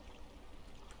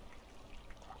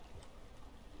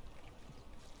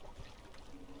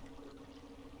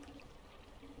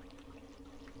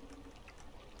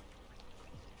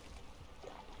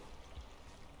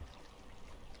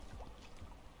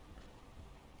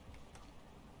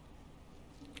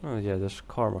 Oh yeah, there's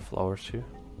karma flowers here.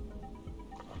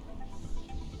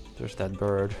 There's that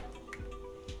bird.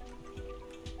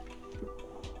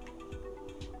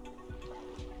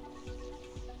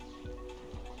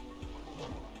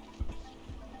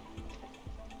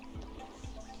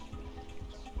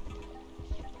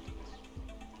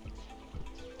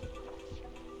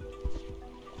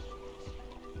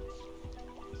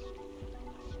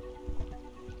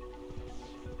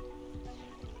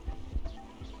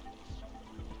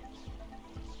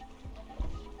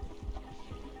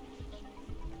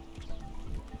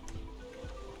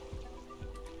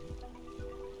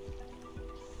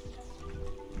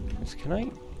 Can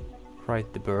I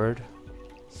write the bird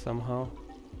somehow?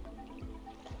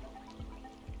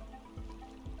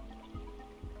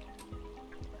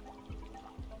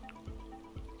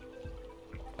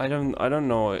 I don't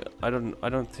know. I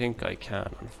don't think I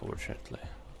can, unfortunately.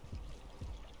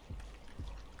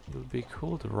 It would be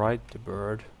cool to write the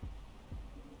bird.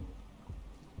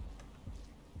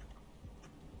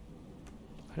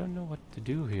 I don't know what to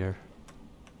do here.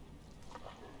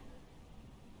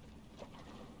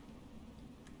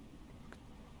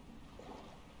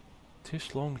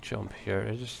 This long jump here,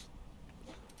 I just...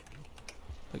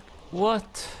 Like,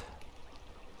 what?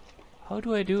 How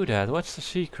do I do that? What's the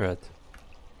secret?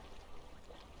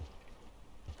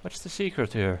 What's the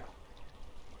secret here?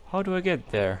 How do I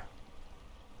get there?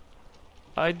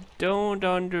 I don't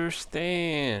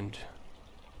understand.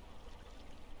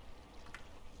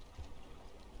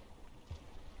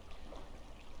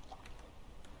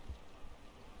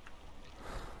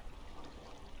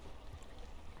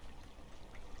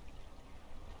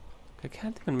 I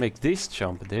can't even make this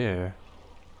jump there.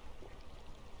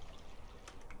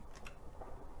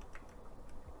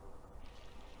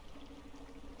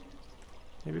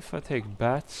 Maybe if I take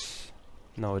bats...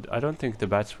 No, I don't think the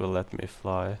bats will let me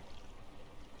fly.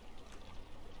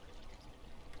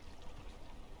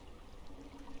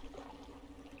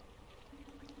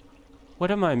 What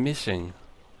am I missing?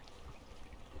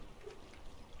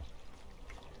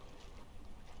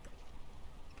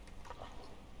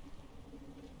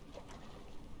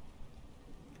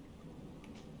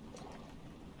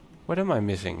 What am I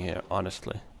missing here,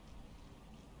 honestly?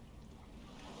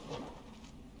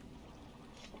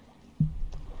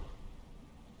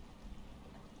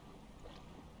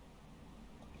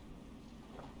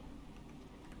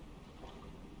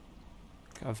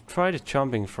 I've tried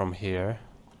jumping from here.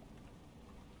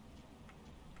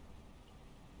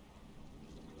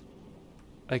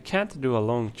 I can't do a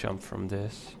long jump from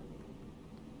this.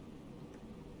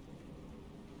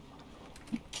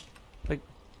 Like,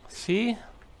 see?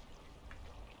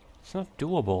 It's not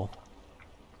doable.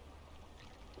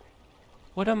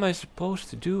 What am I supposed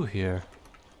to do here?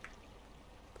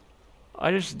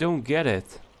 I just don't get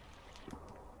it.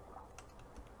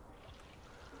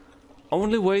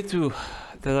 Only way to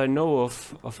that I know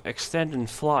of extending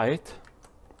flight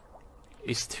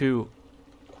is to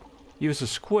use a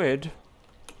squid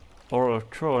or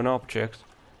throw an object.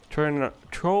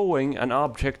 Throwing an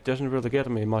object doesn't really get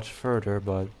me much further,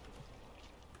 but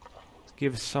it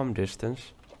gives some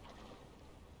distance.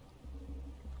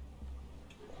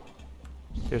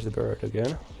 Here's the bird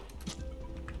again.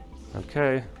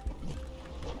 Okay.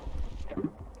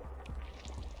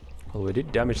 Well, we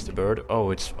did damage the bird.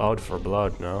 Oh, it's out for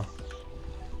blood now.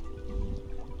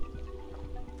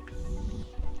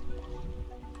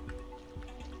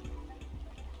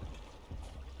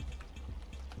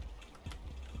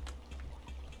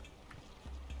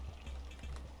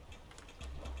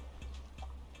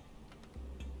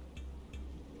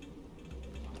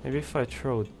 Maybe if I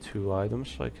throw 2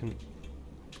 items, I can...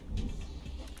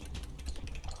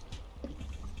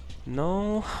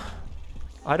 No,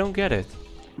 I don't get it.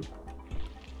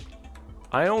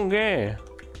 I don't get.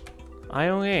 I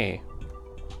don't get.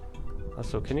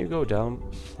 Also, can you go down,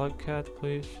 slugcat,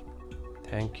 please?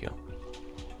 Thank you.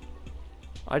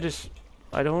 I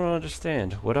don't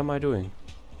understand. What am I doing?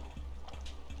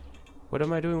 What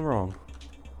am I doing wrong?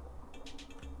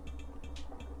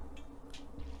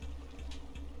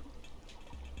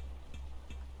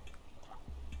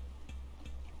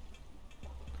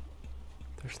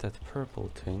 There's that purple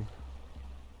thing.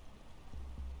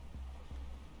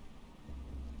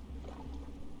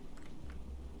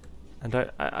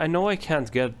 And I know I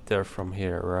can't get there from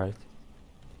here, right?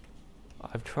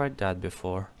 I've tried that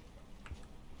before.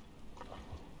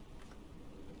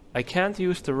 I can't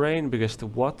use the rain because the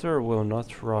water will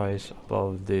not rise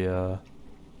above the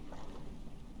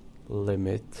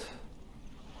limit.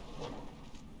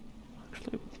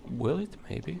 Actually, will it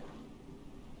maybe?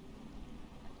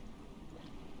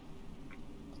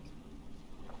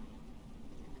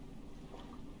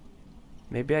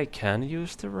 Maybe I can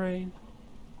use the rain?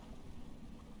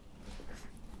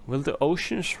 Will the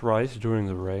oceans rise during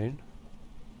the rain?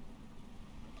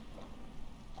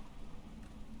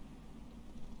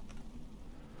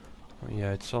 Oh,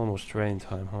 yeah, it's almost rain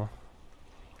time, huh?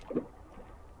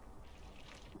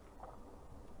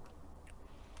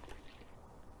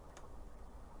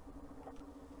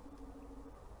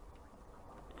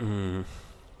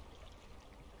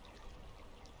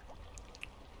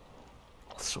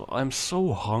 So I'm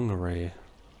so hungry.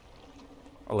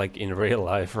 Like in real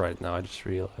life right now, I just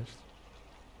realized.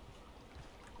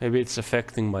 Maybe it's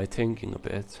affecting my thinking a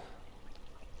bit.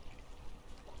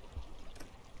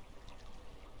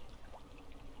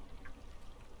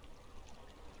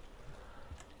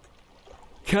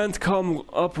 Can't come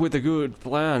up with a good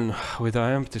plan with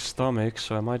an empty stomach,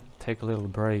 so I might take a little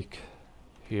break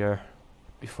here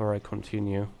before I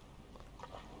continue.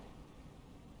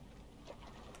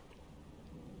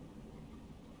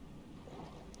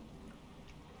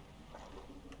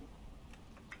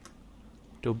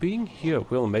 Though being here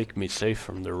will make me safe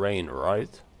from the rain,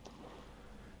 right?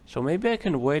 So maybe I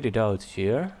can wait it out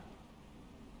here.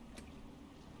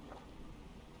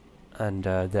 And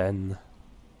then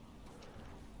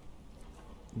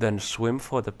swim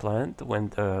for the plant when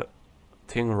the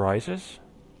thing rises.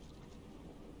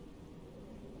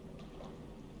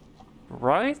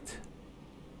 Right?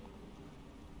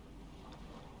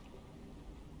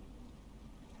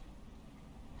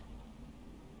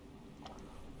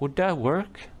 Would that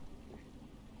work?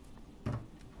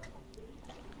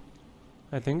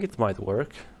 I think it might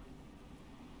work.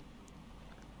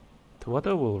 The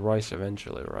water will rise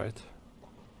eventually, right?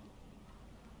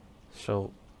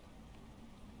 So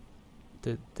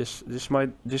this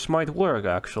might work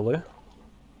actually.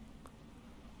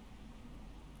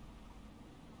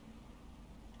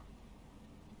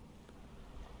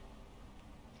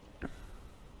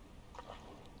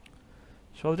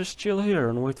 So I'll just chill here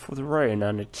and wait for the rain,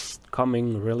 and it's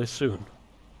coming really soon.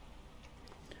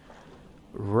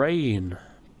 Rain,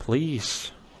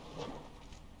 please.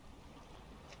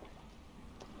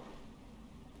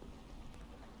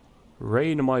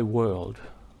 Rain my world.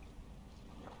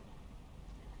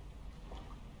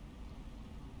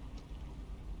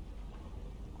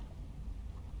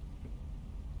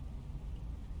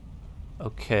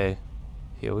 Okay,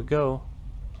 here we go.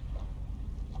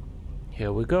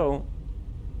 Here we go.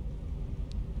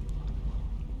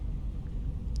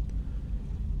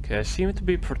 Okay, I seem to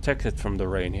be protected from the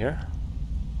rain here.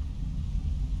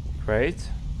 Great,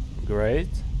 great.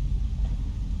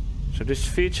 So this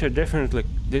feature definitely,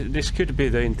 this could be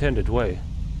the intended way.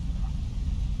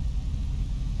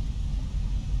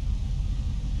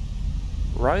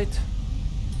 Right?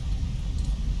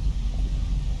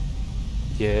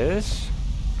 Yes.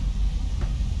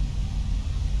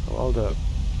 Well,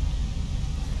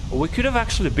 we could have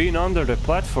actually been under the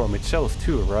platform itself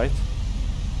too, right?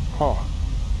 Huh.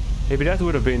 Maybe that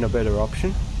would have been a better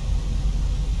option.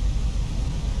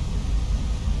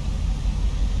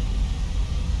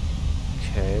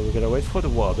 Okay, we gotta wait for the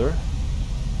water.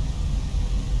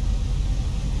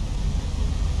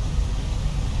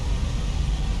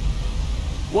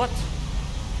 What?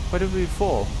 Why did we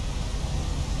fall?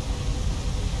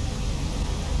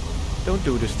 Don't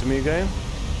do this to me, game.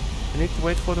 I need to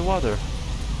wait for the water.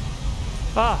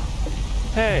 Ah!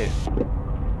 Hey!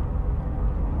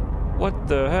 What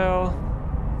the hell?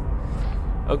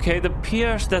 Okay, it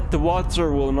appears that the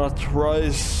water will not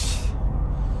rise.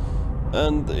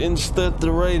 And instead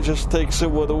the rain just takes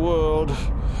over the world.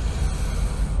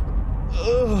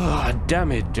 Ugh,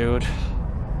 damn it, dude.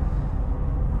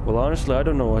 Well, honestly, I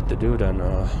don't know what to do then.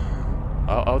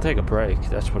 I'll take a break,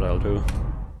 that's what I'll do.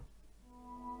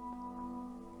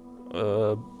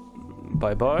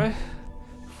 Bye-bye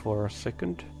for a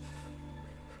second.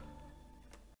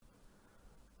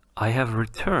 I have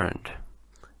returned,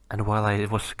 and while I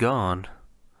was gone,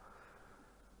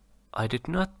 I did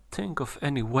not think of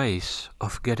any ways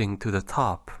of getting to the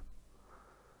top.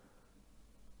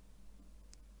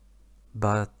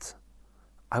 But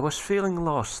I was feeling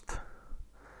lost,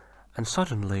 and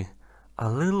suddenly a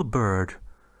little bird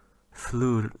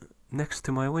flew next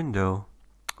to my window.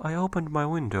 I opened my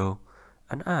window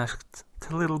and asked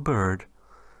the little bird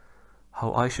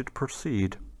how I should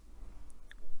proceed.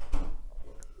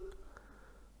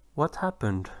 What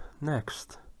happened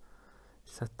next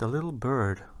is that the little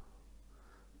bird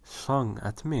sung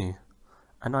at me,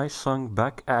 and I sung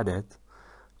back at it.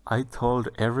 I told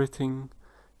everything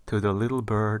to the little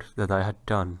bird that I had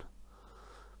done.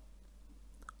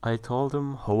 I told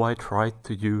him how I tried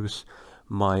to use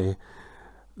my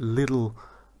little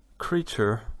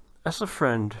creature as a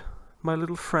friend, my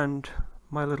little friend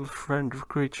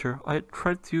creature. I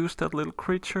tried to use that little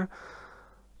creature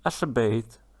as a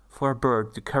bait for a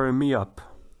bird to carry me up.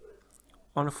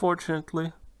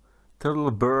 Unfortunately, the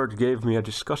little bird gave me a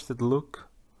disgusted look,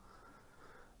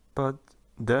 but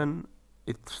then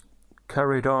it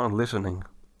carried on listening.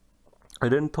 I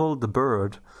then told the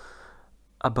bird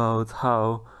about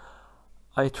how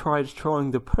I tried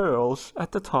throwing the pearls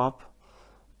at the top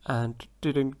and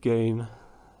didn't gain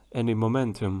any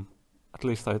momentum. At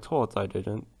least I thought I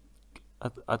didn't.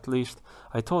 At least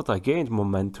I thought I gained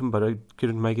momentum, but I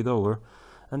couldn't make it over.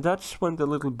 And that's when the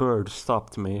little bird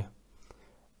stopped me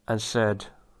and said,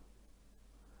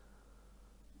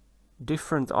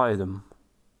 "Different item."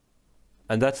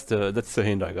 And that's the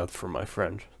hint I got from my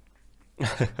friend.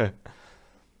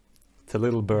 The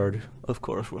little bird, of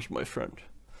course, was my friend.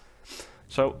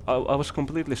 So I was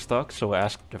completely stuck, so I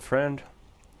asked a friend,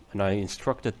 and I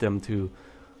instructed them to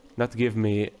not give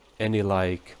me any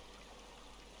like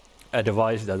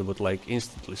advice that would like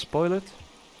instantly spoil it,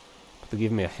 but to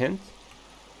give me a hint.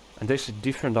 And they said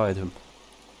different item.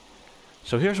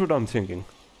 So here's what I'm thinking.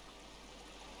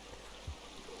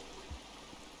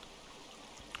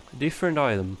 Different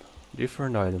item.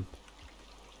 Different item.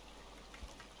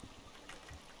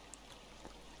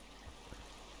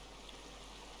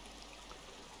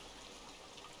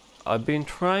 I've been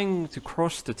trying to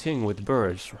cross the thing with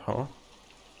birds, huh?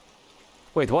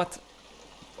 Wait, what?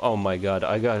 Oh my god,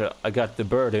 I got the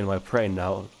bird in my brain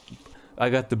now. I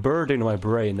got the bird in my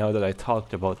brain now that I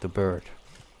talked about the bird.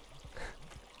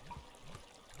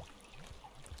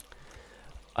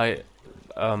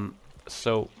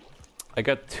 So I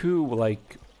got two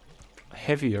like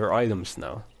heavier items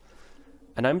now.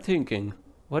 And I'm thinking,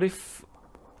 what if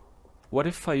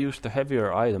I use the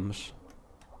heavier items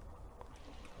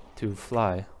to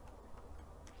fly?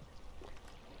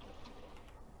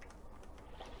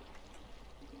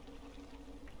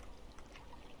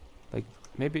 Like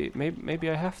maybe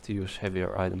I have to use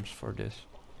heavier items for this.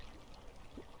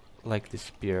 Like the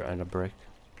spear and a brick.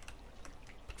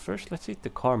 First let's eat the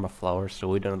karma flower so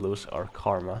we don't lose our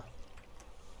karma.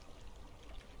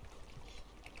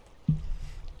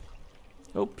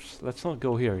 Oops, let's not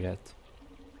go here yet.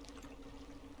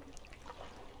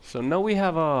 So now we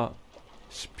have a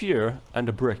spear and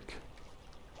a brick.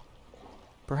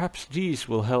 Perhaps these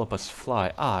will help us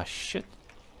fly. Ah, shit.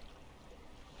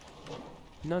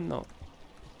 No.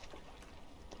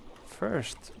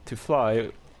 First, to fly,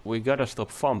 we gotta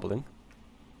stop fumbling.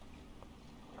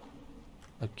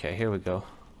 Okay, here we go.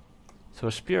 So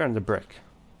a spear and a brick.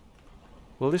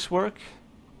 Will this work?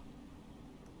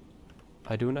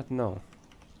 I do not know.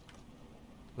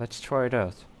 Let's try it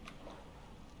out.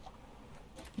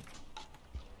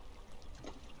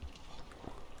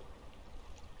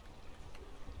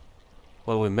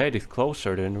 Well, we made it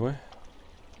closer, didn't we?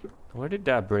 Where did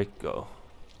that brick go?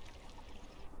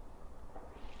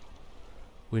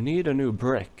 We need a new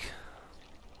brick.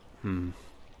 Is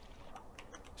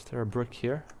there a brick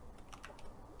here?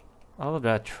 All of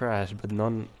that trash, but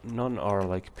none are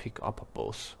like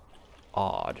pick-upables.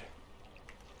 Odd.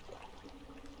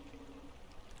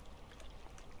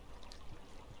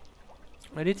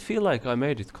 I did feel like I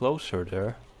made it closer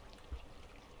there.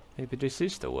 Maybe this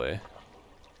is the way.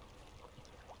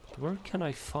 But where can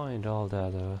I find all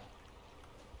that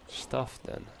stuff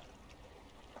then?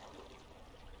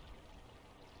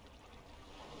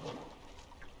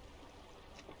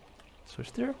 So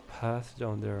is there a path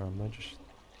down there? Am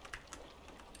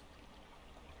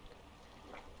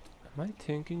I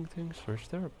thinking things? Or is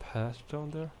there a path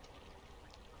down there?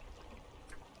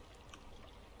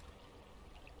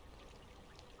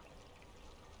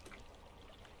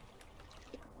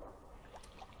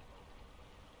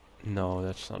 No,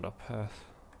 that's not a path.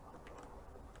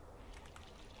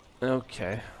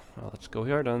 Okay, well, let's go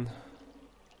here then.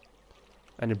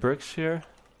 Any bricks here?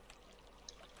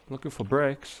 Looking for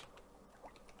bricks.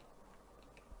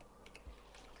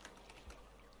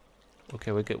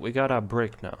 Okay, we got a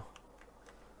brick now.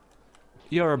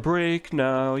 You're a brick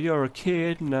now, you're a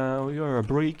kid now, you're a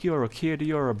brick, you're a kid,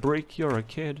 you're a brick, you're a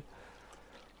kid.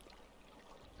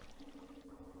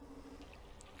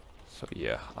 So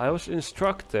yeah, I was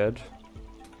instructed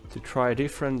to try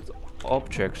different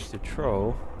objects to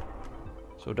throw.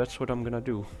 So that's what I'm gonna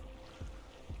do.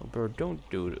 Oh, bird, don't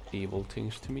do evil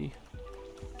things to me.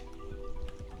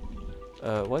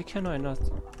 Why can I not...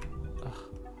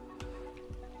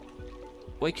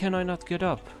 Why can I not get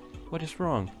up? What is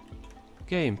wrong?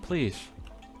 Game, please.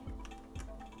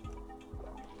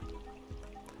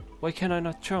 Why can I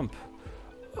not jump?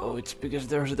 Oh, it's because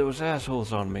there's those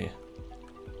assholes on me.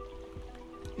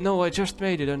 No, I just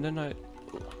made it and then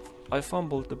I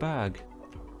fumbled the bag.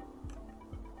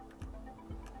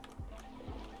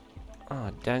 Ah,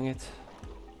 dang it.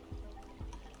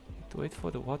 Need to wait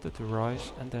for the water to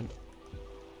rise and then...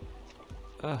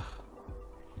 Ugh.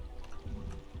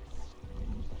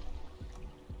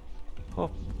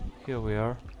 Hop. Here we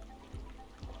are.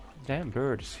 Damn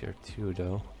bird is here too,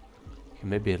 though. Okay,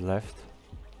 maybe it left.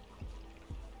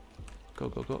 Go,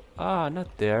 go, go. Ah,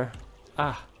 not there.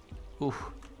 Ah.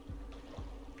 Oof.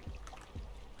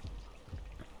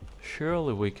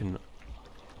 Surely we can...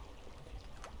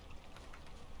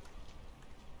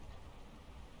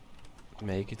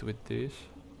 make it with this.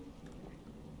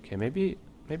 Okay, maybe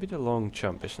the long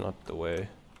jump is not the way.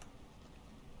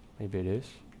 Maybe it is.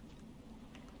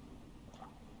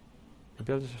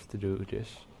 Maybe I'll just have to do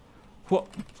this. What?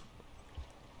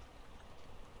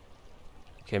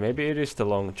 Okay, maybe it is the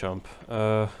long jump.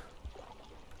 Oh,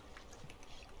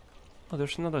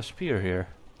 there's another spear here.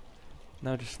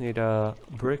 Now I just need a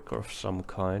brick of some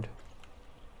kind.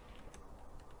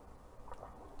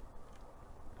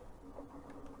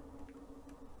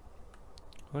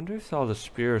 I wonder if all the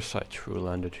spears I threw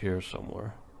landed here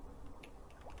somewhere.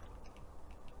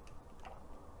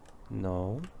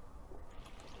 No.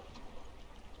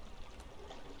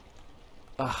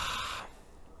 Ah.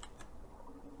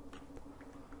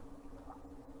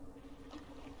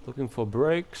 Looking for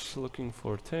breaks, looking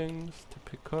for things to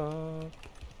pick up.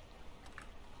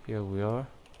 Here we are.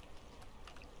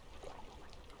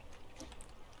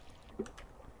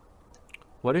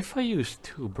 What if I use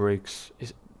 2 bricks?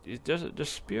 Does the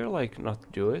spear like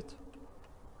not do it?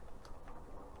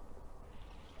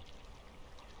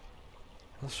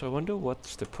 Also, I wonder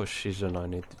what's the position I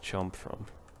need to jump from.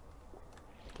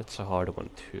 That's a hard one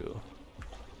too.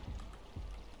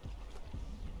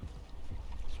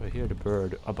 So I hear the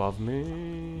bird above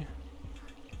me.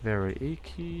 Very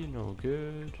icky, no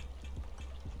good.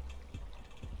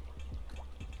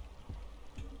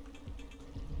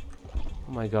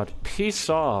 Oh my god, piss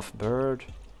off, bird.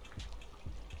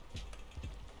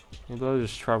 Maybe I'll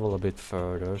just travel a bit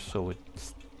further so it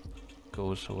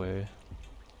goes away.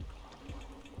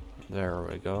 There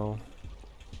we go.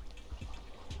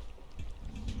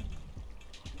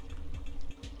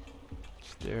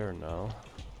 It's there now.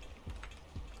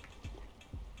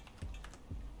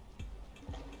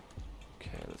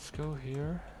 Okay, let's go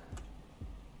here.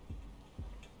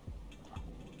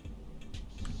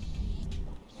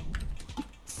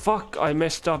 Fuck, I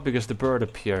messed up because the bird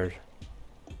appeared.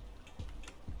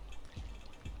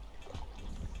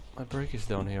 My brake is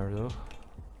down here though.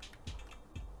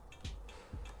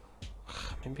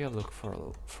 Maybe I'll look for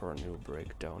a new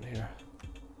brake down here.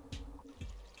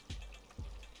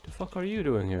 The fuck are you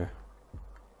doing here?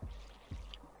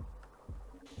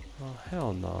 Oh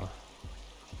hell no.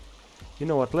 You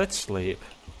know what, let's sleep.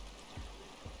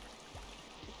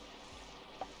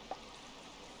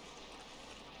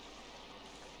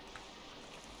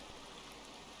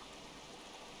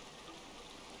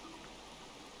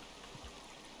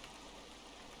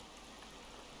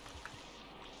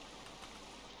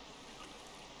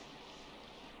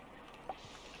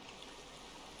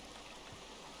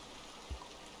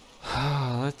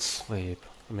 Let's sleep.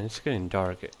 I mean, it's getting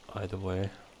dark either way.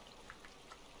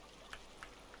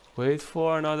 Wait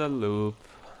for another loop.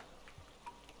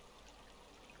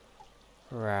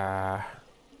 Rah.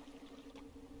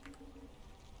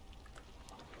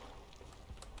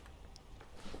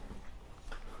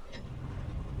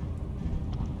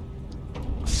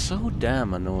 So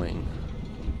damn annoying.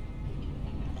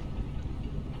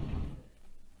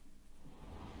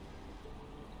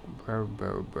 Brr,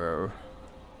 brr, brr.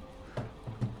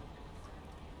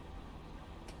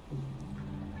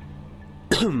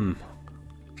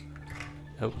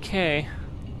 Okay.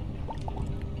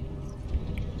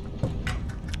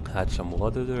 Add some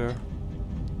water there.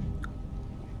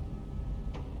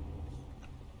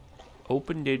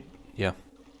 Opened it. Yeah.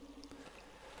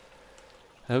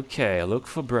 Okay, look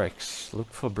for bricks.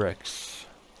 Look for bricks.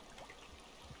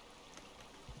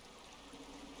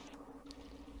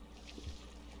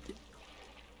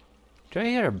 Do I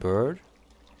hear a bird?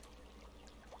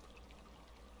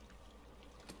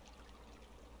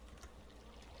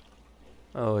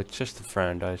 Oh, it's just a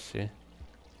friend, I see.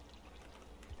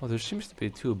 Oh, there seems to be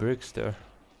 2 bricks there.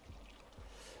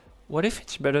 What if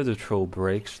it's better to throw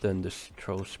bricks than to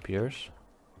throw spears?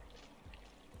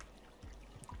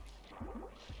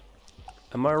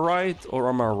 Am I right or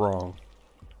am I wrong?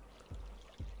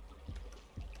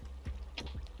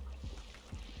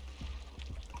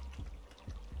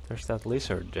 There's that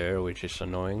lizard there, which is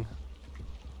annoying.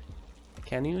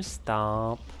 Can you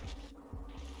stop?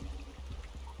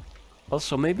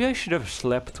 Also, maybe I should have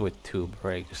slept with 2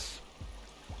 bricks.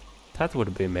 That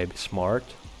would be maybe smart.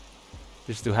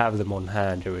 Just to have them on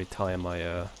hand every time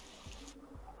I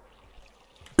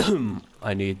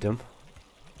I need them.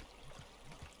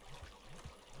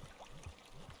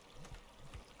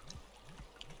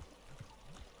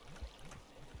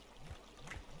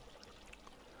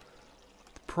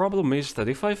 The problem is that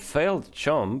if I fail to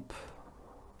jump,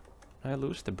 I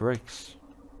lose the bricks.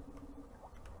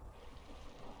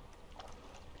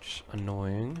 Which is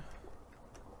annoying.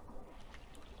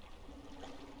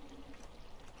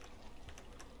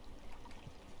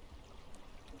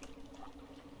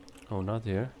 Oh, not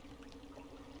here.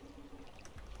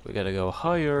 We gotta go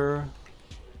higher.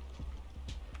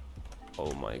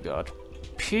 Oh my god.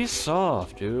 Piss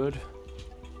off, dude.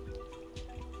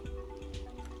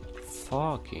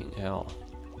 Fucking hell.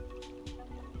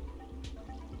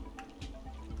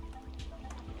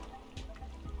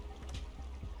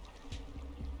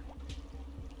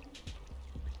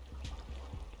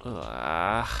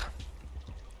 Ugh.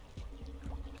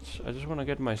 I just want to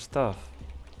get my stuff.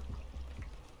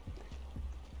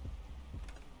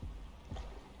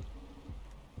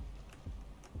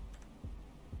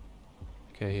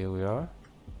 Okay, here we are.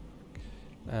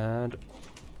 And...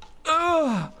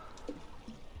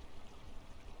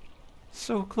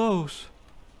 so close.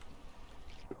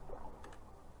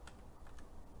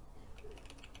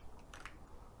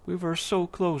 We were so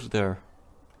close there.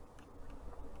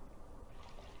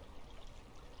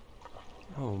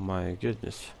 Oh my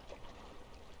goodness.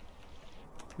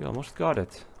 We almost got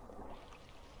it.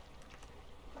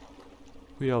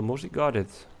 We almost got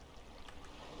it.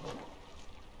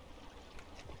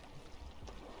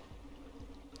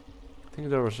 I think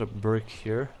there was a brick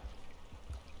here.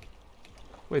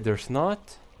 Wait, there's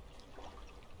not?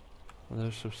 Well,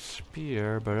 there's a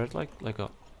spear, but I'd like a...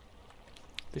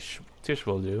 This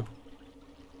will do.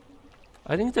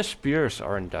 I think the spears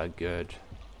aren't that good.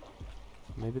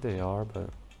 Maybe they are, but...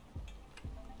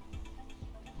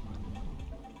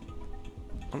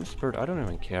 Honest bird, I don't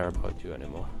even care about you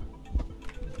anymore.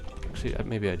 Actually,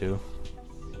 maybe I do.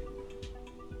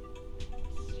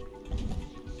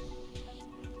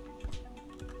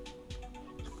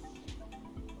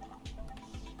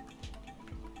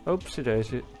 Oopsie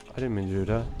daisy. I didn't mean to do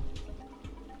that.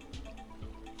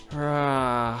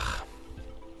 Ah.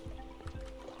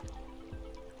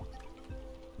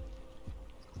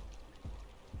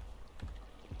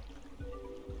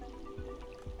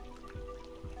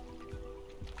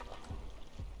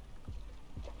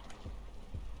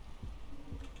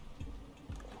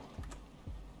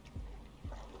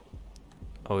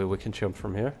 Oh, we can jump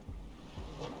from here.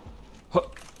 Huh.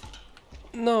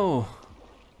 No.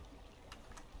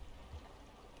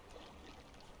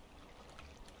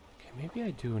 Maybe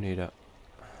I do need a...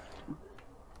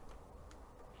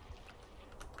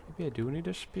 Maybe I do need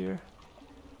a spear?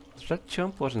 That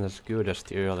jump wasn't as good as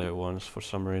the earlier ones for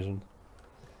some reason.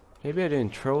 Maybe I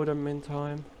didn't throw them in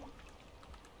time.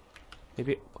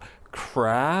 Maybe...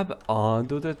 Crab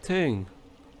onto the thing!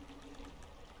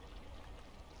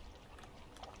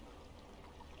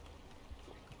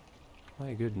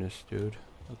 My goodness, dude.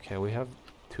 Okay, we have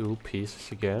 2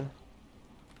 pieces again.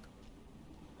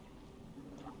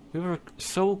 We were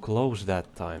so close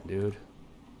that time, dude.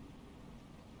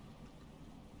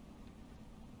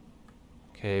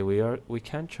 Okay, we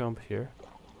can't jump here.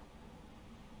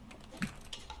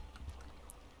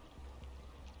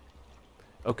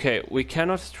 Okay, we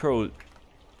cannot throw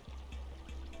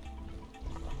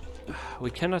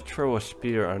a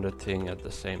spear on the thing at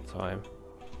the same time.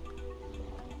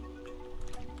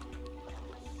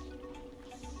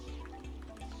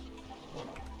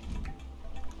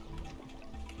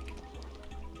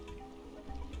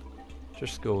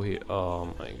 Just go here.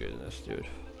 Oh my goodness, dude.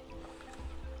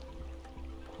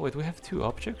 Wait, we have 2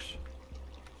 objects?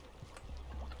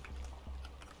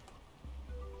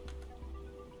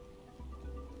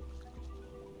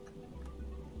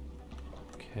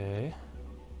 Okay.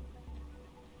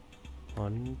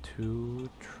 1, 2,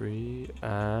 3,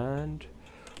 and...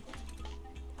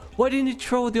 Why didn't he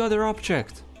throw the other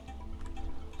object?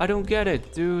 I don't get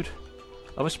it, dude.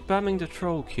 I was spamming the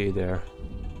throw key there.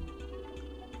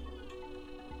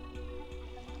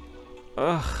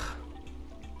 Ugh.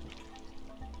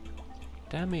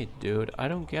 Damn it, dude. I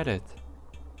don't get it.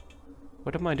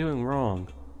 What am I doing wrong?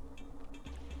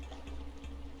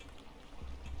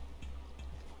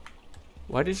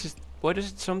 Why does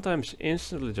it sometimes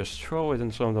instantly just throw it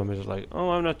and sometimes it's like,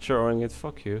 oh, I'm not throwing it,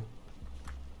 fuck you.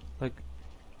 Like,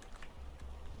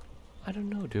 I don't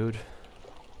know, dude.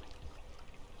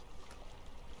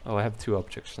 Oh, I have 2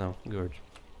 objects now. Good.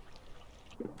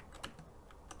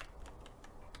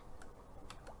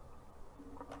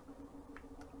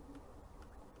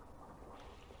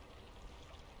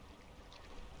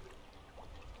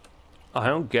 I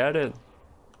don't get it.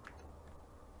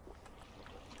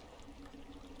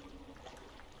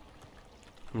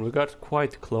 We got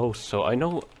quite close, so I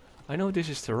know this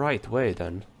is the right way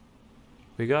then.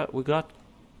 We got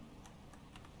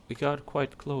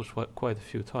quite close quite a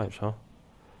few times, huh?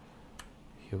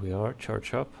 Here we are,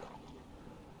 charge up.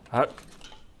 Ah.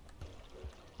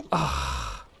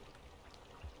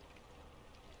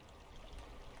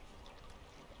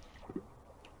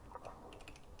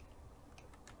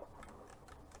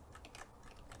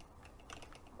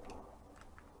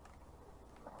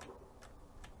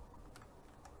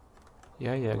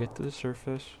 Yeah, get to the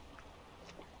surface.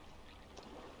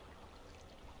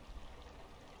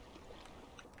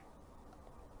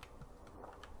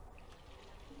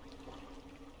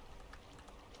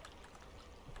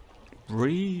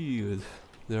 Breathe.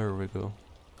 There we go.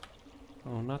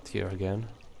 Oh, not here again.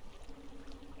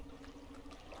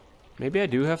 Maybe I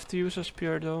do have to use a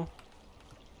spear though.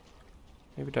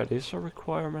 Maybe that is a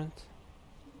requirement.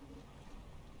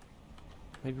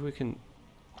 Maybe we can...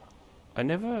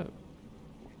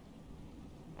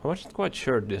 I wasn't quite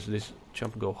sure this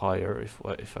jump go higher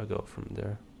if I go from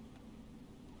there.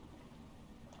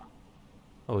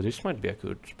 Oh, this might be a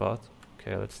good spot.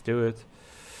 Okay, let's do it.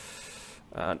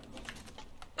 And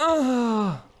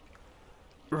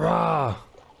rah!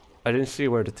 I didn't see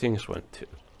where the things went to.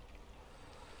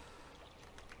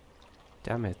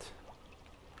 Damn it!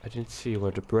 I didn't see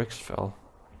where the bricks fell.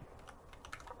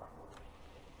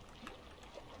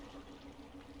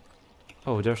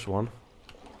 Oh, there's one.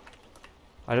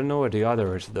 I don't know where the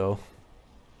other is though.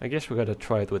 I guess we gotta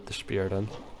try it with the spear then.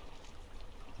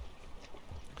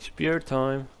 Spear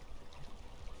time.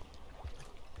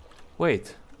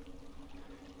 Wait.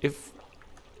 If...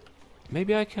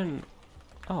 Maybe I can...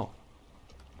 Oh.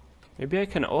 Maybe I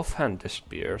can offhand the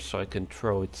spear so I can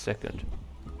throw it second.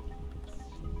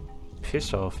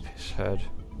 Piss off, piss head.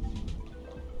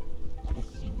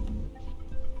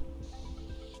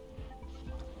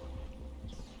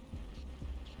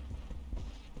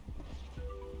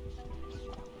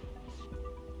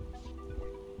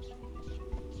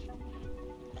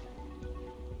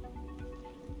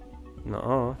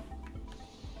 Nuh-uh.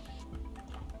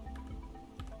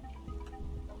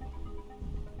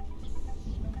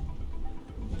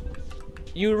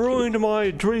 You ruined my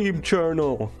dream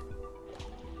journal!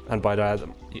 And by that,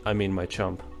 I mean my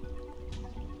chump.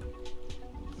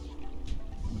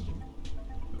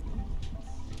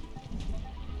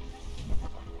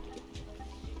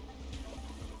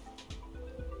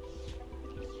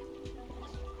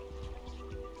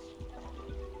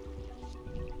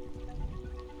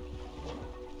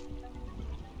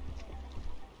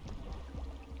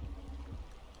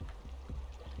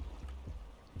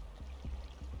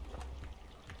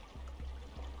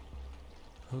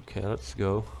 Okay, let's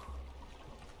go.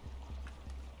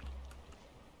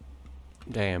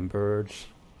 Damn birds.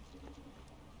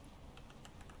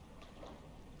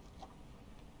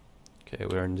 Okay,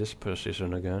 we're in this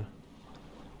position again.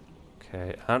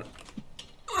 Okay, and...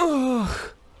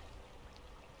 Ugh.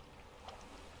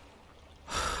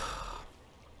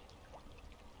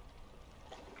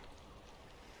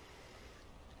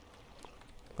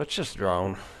 Let's just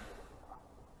drown.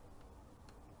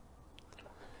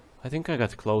 I think I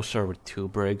got closer with 2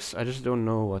 bricks. I just don't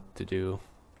know what to do.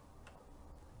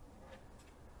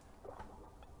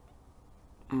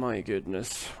 My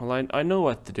goodness. Well, I know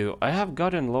what to do. I have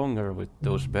gotten longer with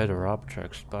those better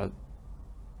objects, but...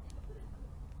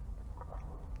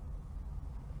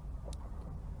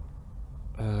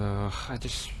 I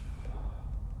just...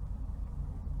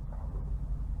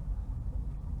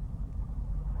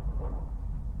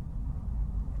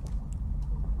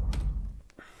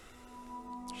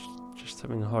 Just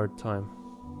having a hard time.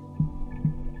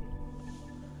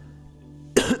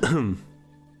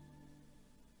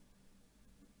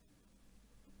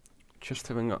 Just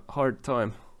having a hard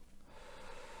time.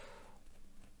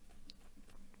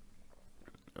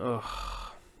 Ugh.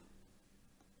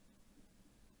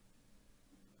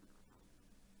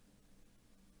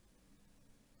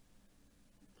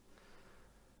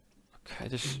 Okay, I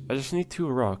just need 2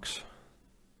 rocks.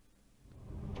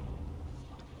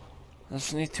 I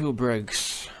just need 2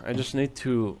 bricks. I just need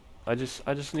to I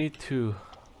just need to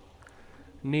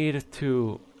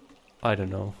I don't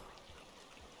know.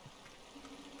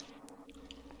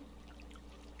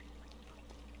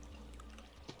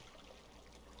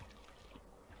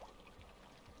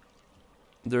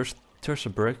 There's a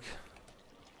brick.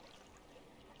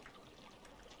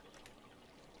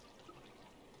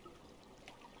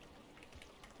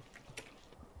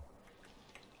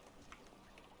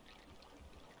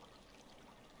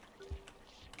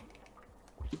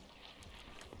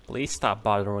 Please stop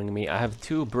bothering me. I have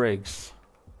 2 bricks.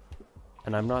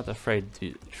 And I'm not afraid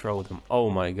to throw them. Oh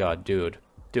my god, dude.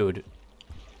 Dude,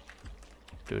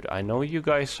 I know you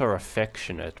guys are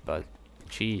affectionate, but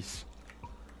jeez.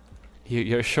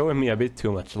 You're showing me a bit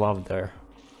too much love there.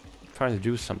 I'm trying to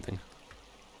do something.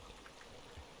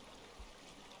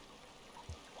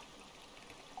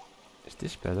 Is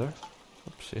this better?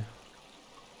 Oopsie.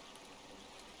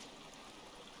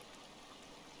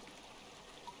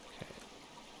 Okay.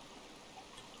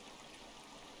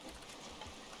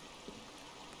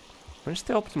 When's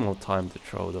the optimal time to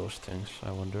throw those things,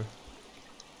 I wonder?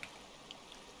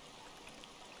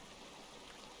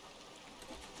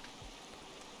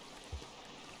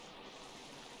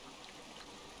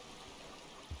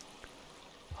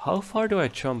 How far do I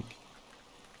jump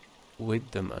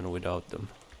with them and without them?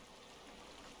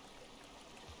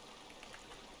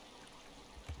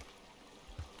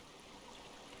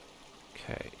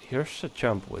 Okay, here's a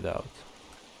jump without.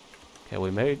 Okay, we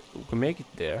make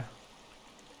it there.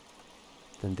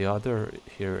 Then the other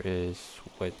here is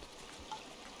with.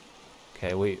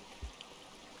 Okay, we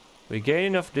gain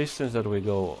enough distance that we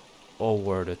go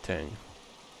over the thing.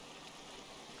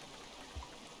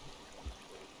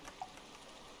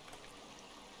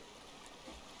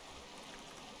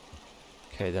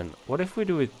 Okay, then what if we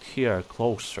do it here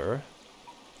closer?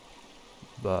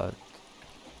 But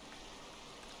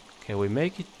okay, we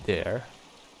make it there.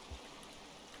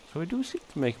 So we do seem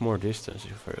to make more distance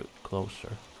if we're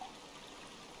closer.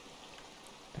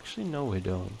 Actually, no, we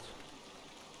don't.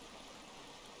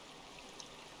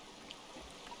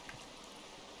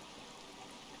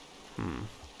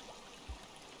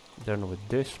 Then with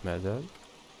this method.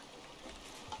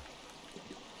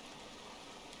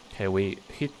 Okay, we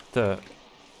hit the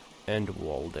end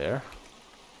wall there.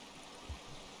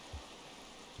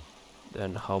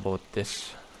 Then how about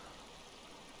this?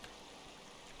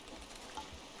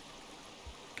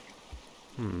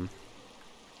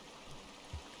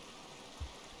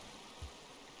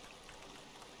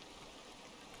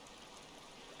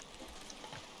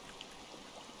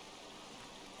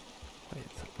 Wait,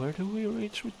 where do we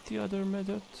reach with the other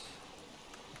method?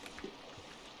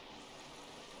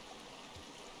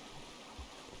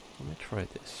 Let me try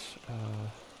this.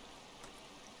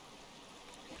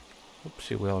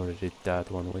 Oopsie, we already did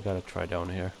that one. We gotta try down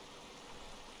here.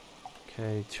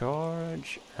 Okay,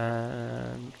 charge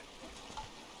and...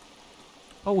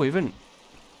 Oh, even...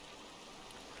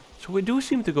 So we do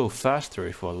seem to go faster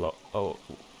if we're oh,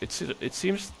 it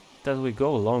seems that we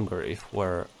go longer if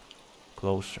we're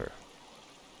closer.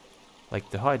 Like,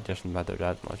 the height doesn't matter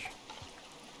that much.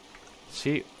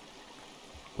 See,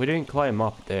 we didn't climb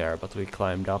up there, but we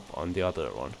climbed up on the other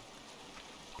one.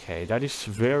 Okay, that is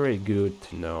very good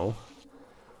to know.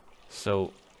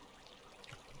 So,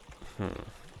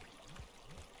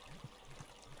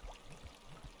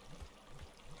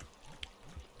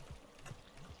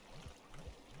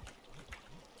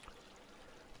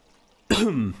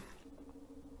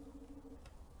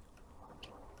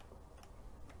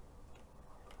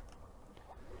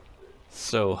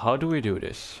 so how do we do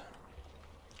this?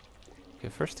 Okay,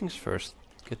 first things first,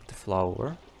 get the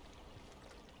flour.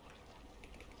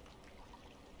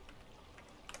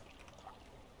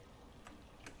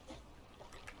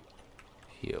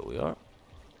 Here we are.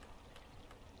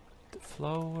 The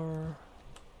flower.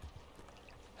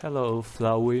 Hello,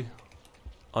 Flowey.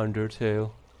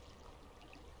 Undertale.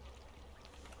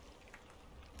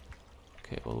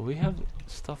 Okay, well, we have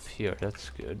stuff here, that's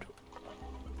good.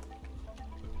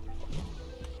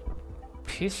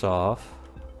 Piss off.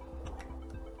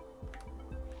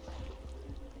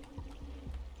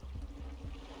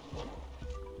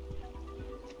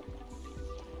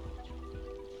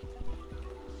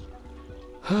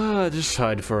 Just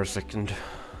hide for a second.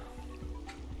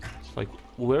 It's like,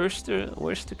 where's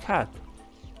the cat?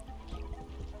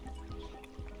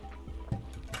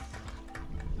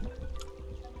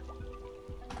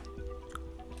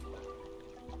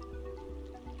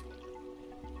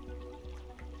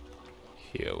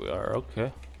 Here we are,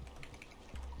 okay.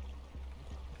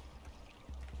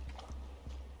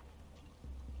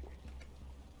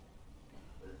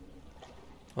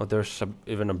 Oh, there's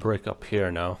even a brick up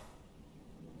here now.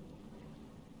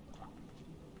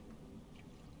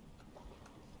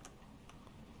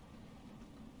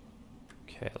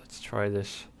 Okay, let's try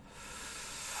this.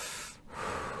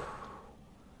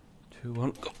 2,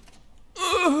 1, go.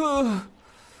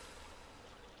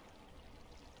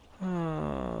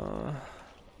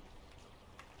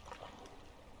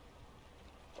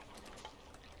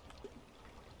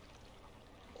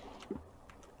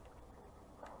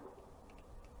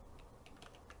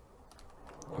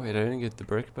 Wait, I didn't get the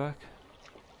brick back?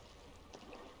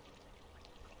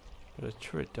 But I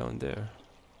threw it down there.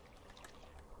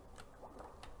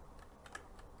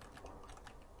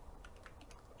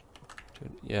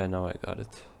 Yeah, now I got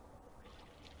it.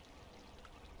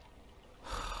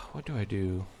 What do I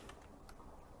do?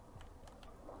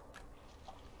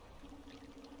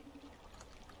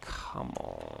 Come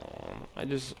on. Why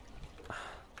do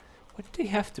they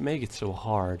have to make it so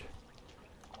hard?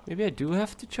 Maybe I do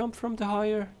have to jump from the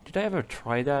higher? Did I ever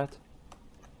try that?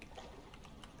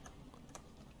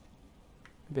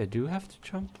 Maybe I do have to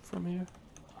jump from here?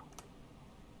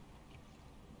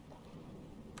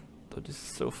 Though this is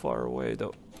so far away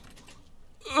though.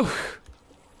 Ugh.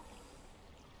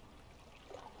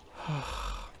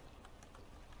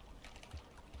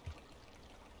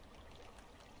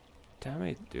 Damn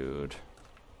it, dude.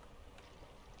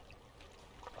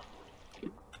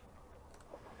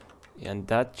 And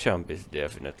that jump is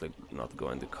definitely not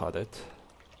going to cut it.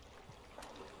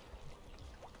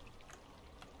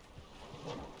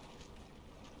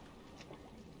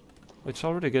 It's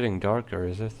already getting darker,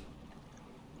 is it?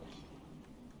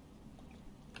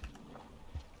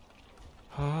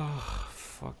 Ah,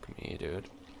 fuck me, dude.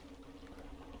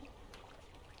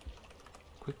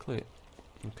 Quickly.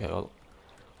 Okay, well,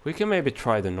 we can maybe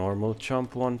try the normal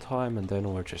jump one time and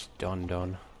then we're just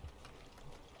done.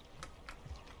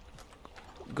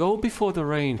 Go before the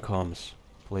rain comes,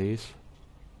 please.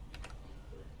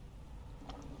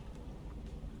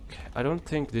 Okay, I don't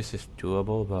think this is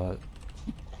doable, but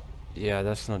yeah,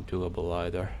 that's not doable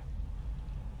either.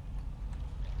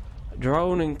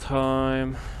 Drowning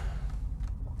time.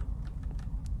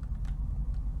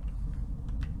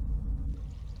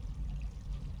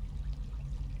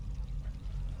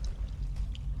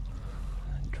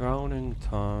 Drowning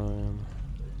time.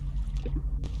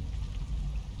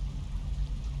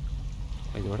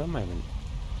 Wait, what am I even?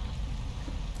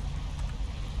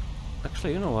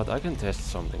 Actually, you know what? I can test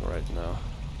something right now.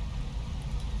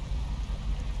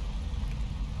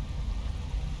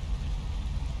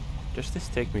 Does this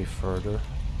take me further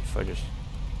if I just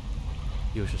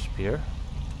use a spear?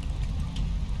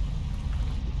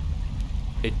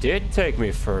 It did take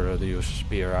me further to use a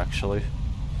spear, actually.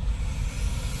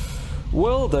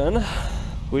 Well then,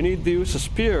 we need to use a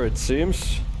spear, it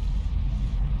seems.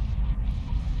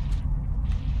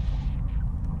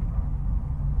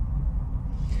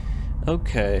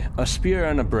 Okay, a spear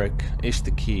and a brick is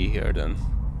the key here then.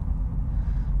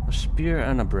 A spear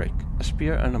and a brick, a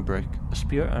spear and a brick, a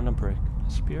spear and a brick,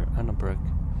 a spear and a brick,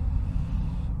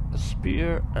 a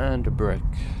spear and a brick.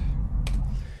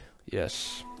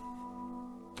 Yes.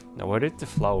 Now where did the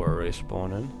flower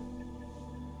respawn in?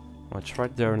 Oh, it's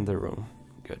right there in the room.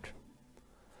 Good.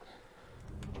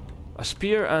 A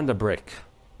spear and a brick.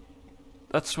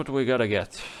 That's what we gotta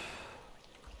get.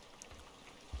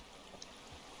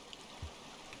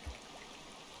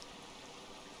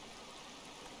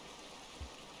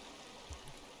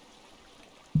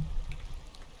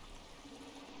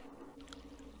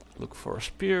 Look for a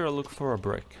spear, look for a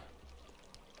brick.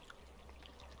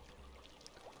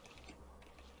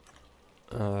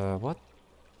 What?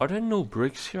 Are there no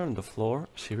bricks here on the floor?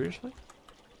 Seriously?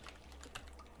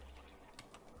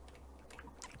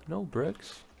 No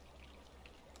bricks?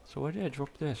 So where did I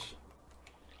drop this?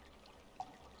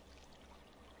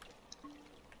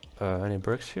 Any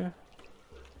bricks here?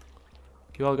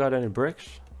 You all got any bricks?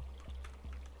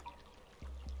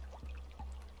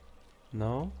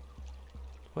 No?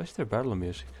 Why is there battle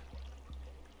music?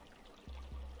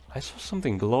 I saw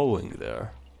something glowing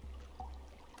there.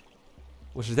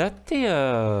 Was that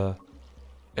the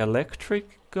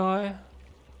electric guy?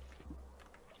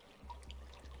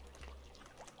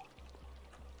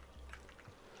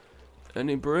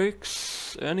 Any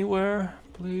bricks anywhere,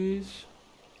 please.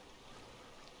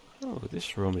 Oh,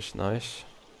 this room is nice.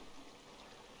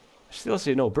 I still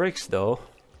see no bricks though.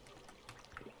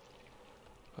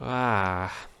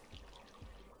 Ah.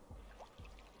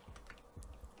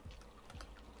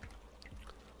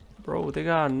 Bro, they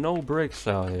got no bricks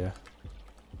out here.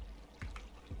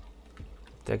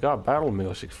 They got battle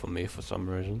music for me for some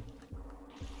reason.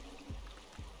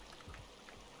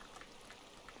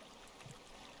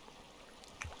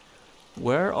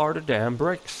 Where are the damn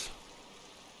bricks?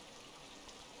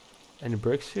 Any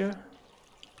bricks here?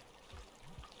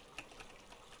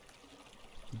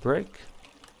 Brick?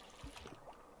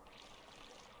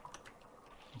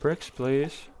 Bricks,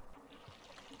 please.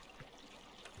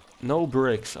 No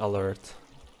bricks alert.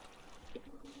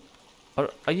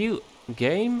 Are you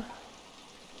game?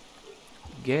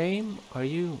 Game? Are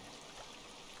you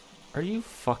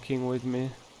fucking with me?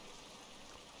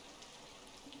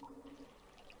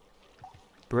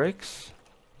 Bricks?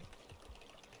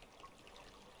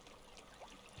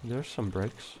 There's some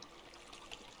bricks.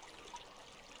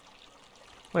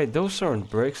 Wait, those aren't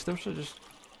bricks, those are just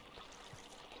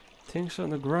things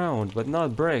on the ground, but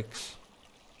not bricks.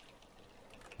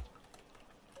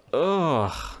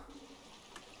 Ugh.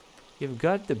 You've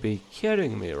got to be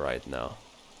kidding me right now.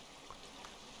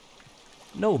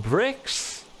 No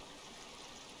bricks?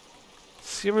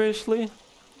 Seriously?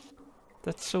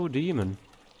 That's so demon.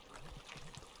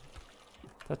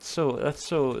 That's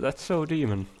so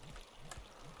demon.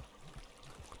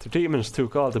 The demons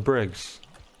took all the bricks.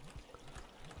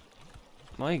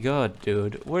 My god,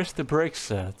 dude, where's the bricks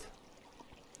at?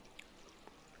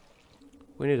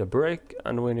 We need a brick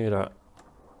and we need a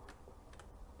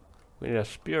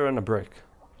spear and a brick.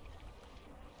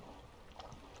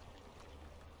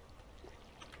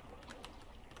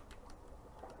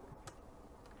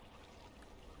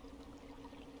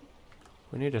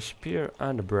 We need a spear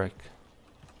and a brick.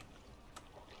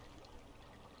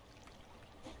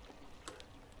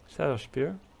 Is that a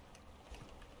spear?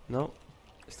 No.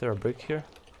 Is there a brick here?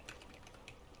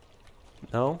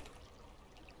 No.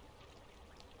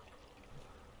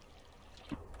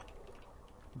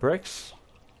 Bricks?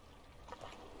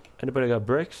 Anybody got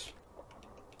bricks?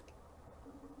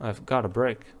 I've got a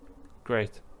brick.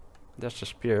 Great. That's a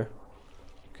spear.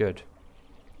 Good.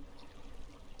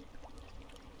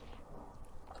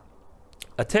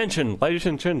 Attention, ladies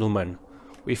and gentlemen.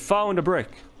 We found a brick.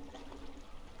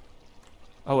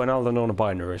 Oh, and all the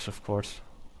non-binaries, of course.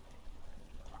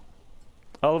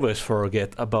 Always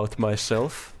forget about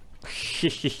myself.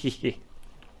 Is there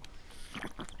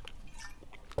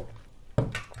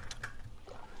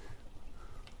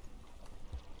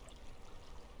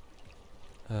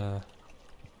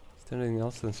anything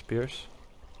else than spears?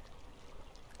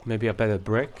 Maybe a better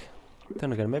brick?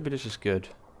 Then again, maybe this is good.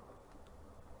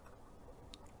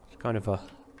 It's kind of a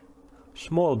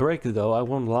small brick though, I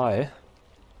won't lie.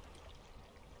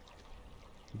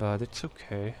 But it's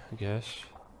okay, I guess.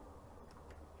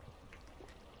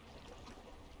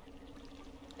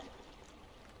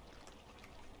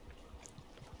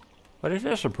 But if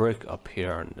there's a brick up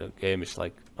here and the game is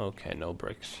like, okay, no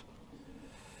bricks.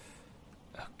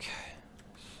 Okay,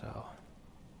 so...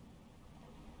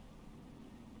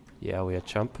 yeah, we had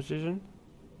jump position.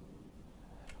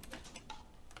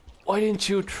 Why didn't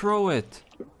you throw it?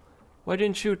 Why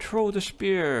didn't you throw the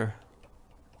spear?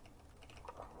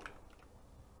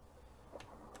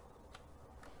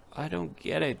 I don't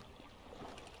get it.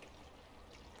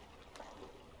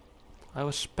 I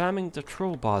was spamming the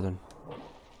throw button.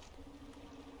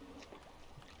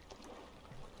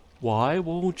 Why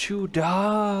won't you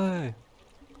die?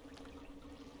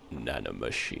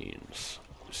 Nanomachines,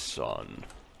 son.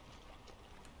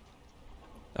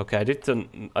 Okay, I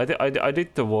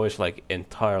did the voice like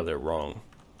entirely wrong.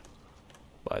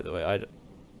 By the way,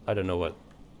 I don't know what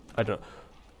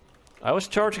I was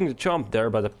charging the jump there,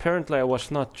 but apparently I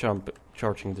was not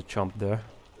charging the jump there.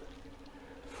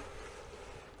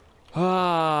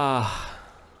 Ah.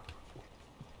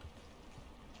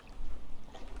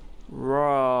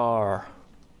 Roar.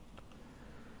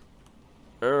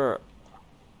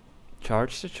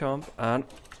 Charge the jump and...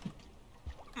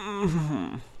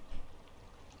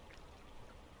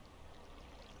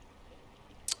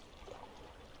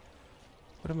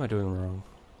 What am I doing wrong?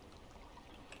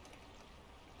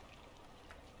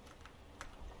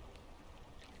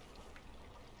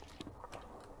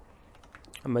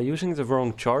 Am I using the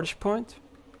wrong charge point?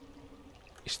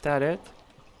 Is that it?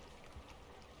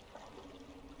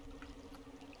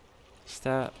 Is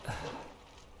that...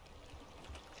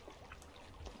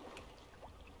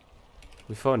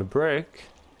 We found a brick.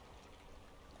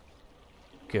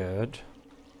 Good.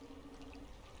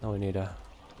 Now we need a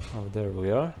Oh, there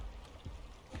we are.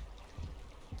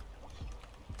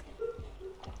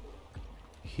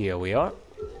 Here we are.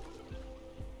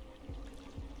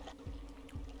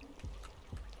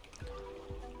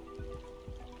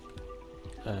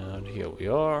 And here we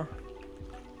are.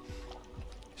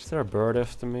 Is there a bird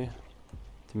after me?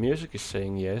 The music is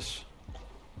saying yes.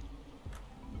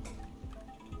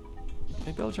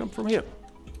 Maybe I'll jump from here.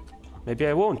 Maybe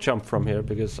I won't jump from here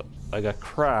because I got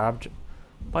crabbed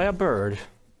by a bird.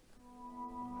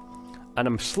 And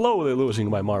I'm slowly losing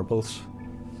my marbles.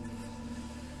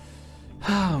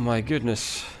 Oh my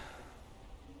goodness.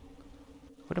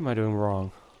 What am I doing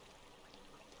wrong?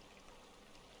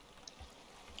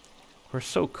 We're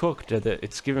so cooked that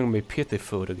it's giving me pity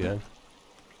food again.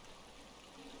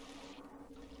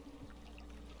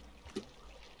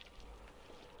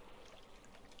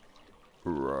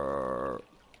 Roar.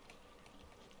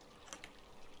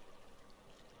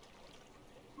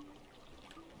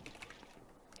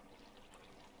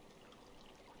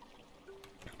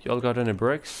 Y'all got any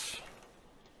bricks?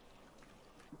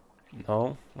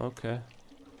 No? Okay.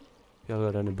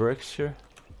 Y'all got any bricks here?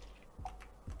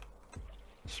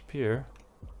 Spear.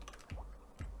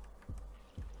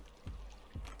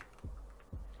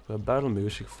 Got battle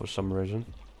music for some reason.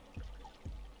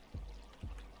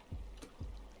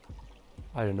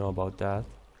 I don't know about that.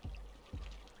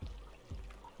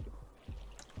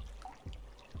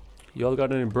 Y'all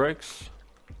got any bricks?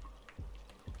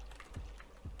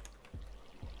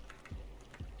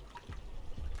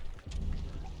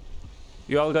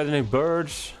 Y'all got any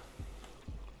birds?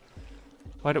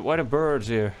 Why the birds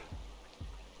here?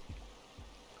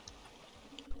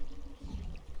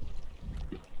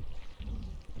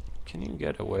 Can you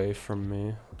get away from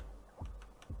me?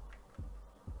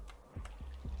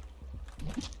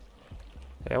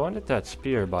 Hey, I wanted that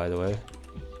spear, by the way.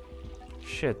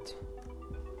 Shit.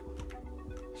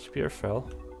 Spear fell.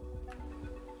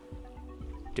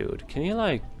 Dude, can you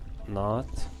like not?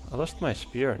 I lost my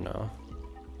spear now.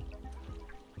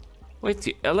 Wait,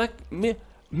 the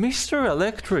Mr.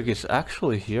 Electric is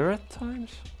actually here at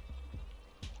times?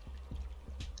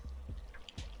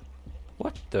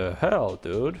 What the hell,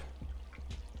 dude?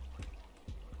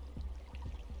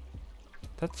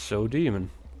 That's so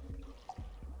demon.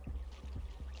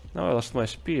 Now I lost my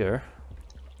spear.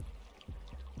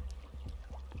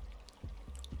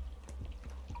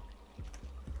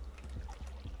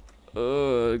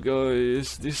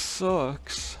 Guys, this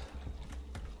sucks.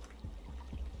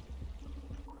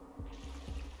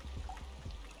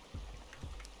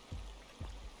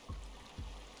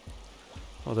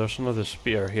 Oh, there's another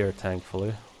spear here,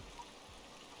 thankfully.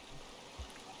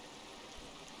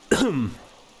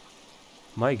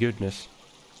 My goodness.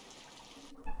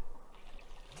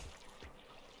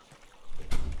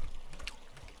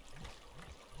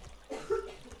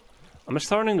 I'm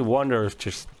starting to wonder if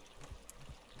just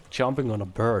jumping on a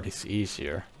bird is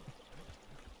easier.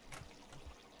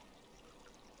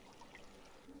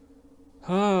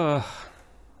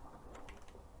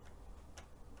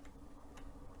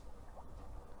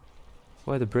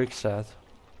 Where the bricks at?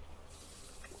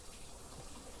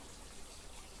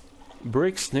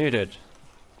 Bricks needed.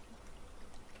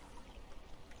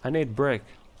 I need brick.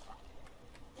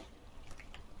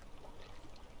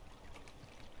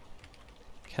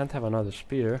 Can't have another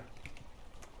spear.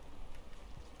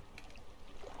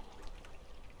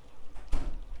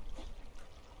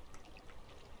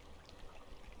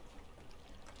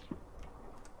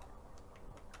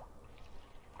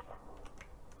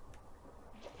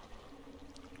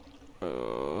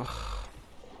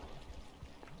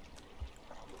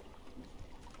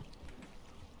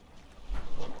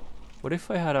 What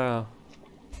if I had a...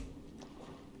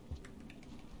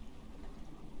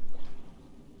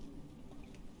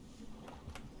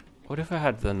 What if I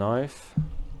had the knife?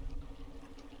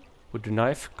 Would the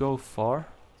knife go far?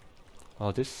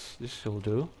 Oh, this will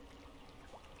do.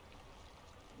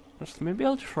 Maybe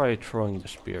I'll try throwing the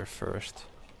spear first.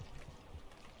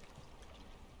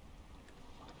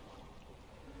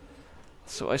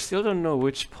 So I still don't know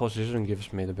which position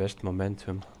gives me the best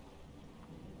momentum.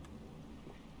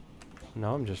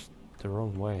 Now I'm just the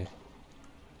wrong way.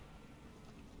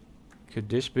 Could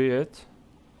this be it?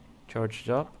 Charged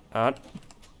up and...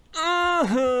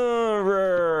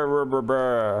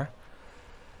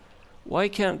 Why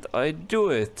can't I do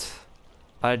it?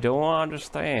 I don't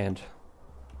understand.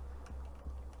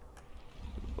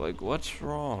 Like, what's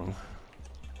wrong?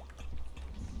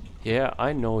 Yeah,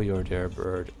 I know you're there,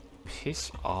 bird. Piss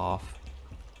off.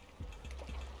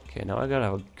 Okay, now I gotta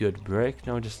have a good break.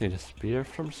 Now I just need a spear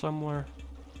from somewhere.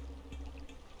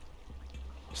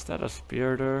 Is that a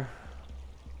spear there?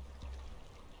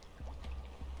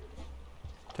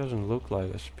 doesn't look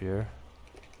like a spear.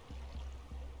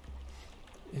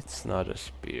 It's not a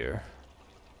spear.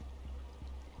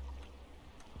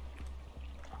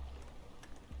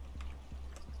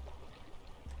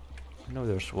 I know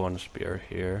there's one spear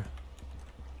here.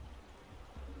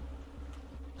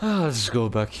 Let's go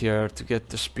back here to get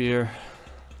the spear.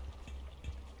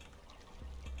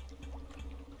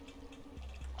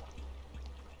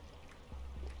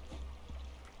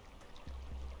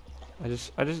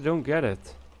 I just don't get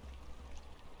it.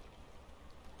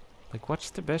 Like, what's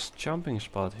the best jumping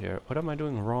spot here? What am I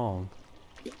doing wrong?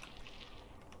 It's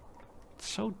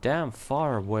so damn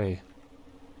far away.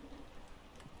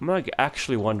 I'm like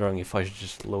actually wondering if I should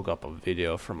just look up a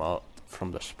video from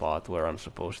the spot where I'm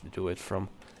supposed to do it from.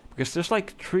 Because there's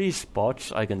like 3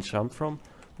 spots I can jump from.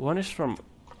 One is from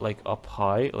like up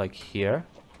high, like here.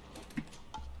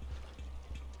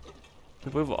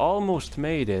 But we've almost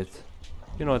made it.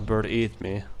 You know what, bird, eat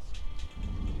me.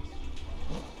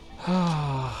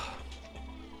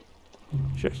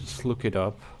 Just look it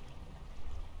up.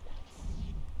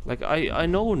 Like I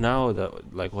know now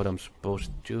that like what I'm supposed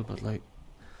to do, but like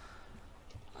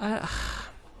I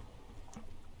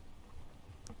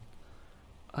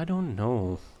don't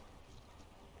know.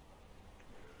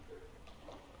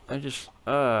 I just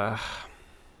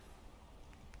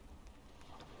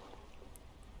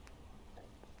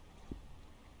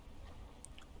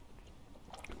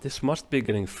this must be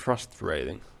getting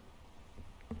frustrating.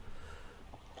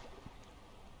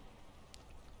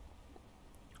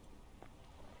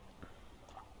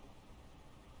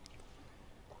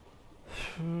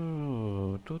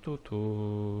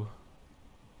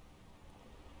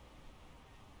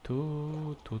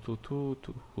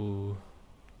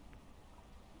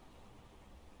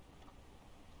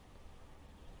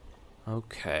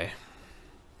 Okay.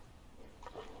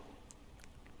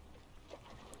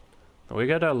 We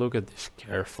gotta look at this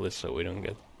carefully so we don't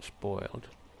get spoiled.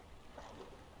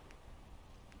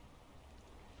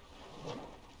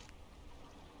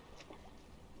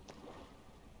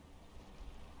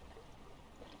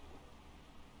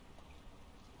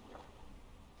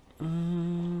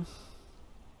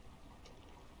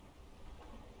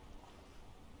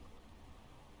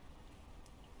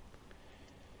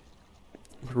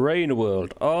 Rain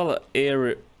World, all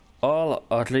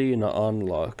arena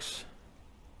unlocks.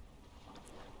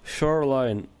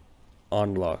 Shoreline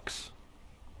unlocks.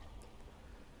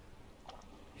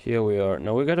 Here we are.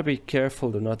 Now we gotta be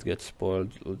careful to not get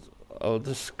spoiled. I'll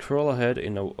just scroll ahead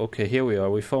in a... Okay, here we are.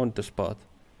 We found the spot.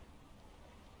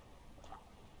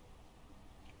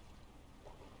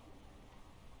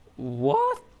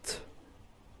 What?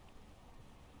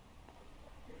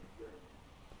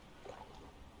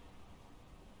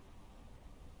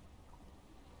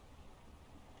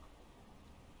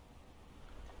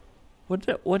 What?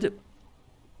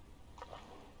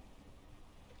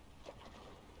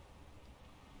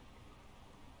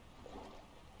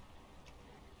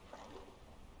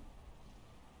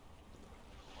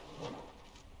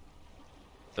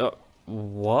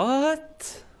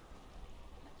 What?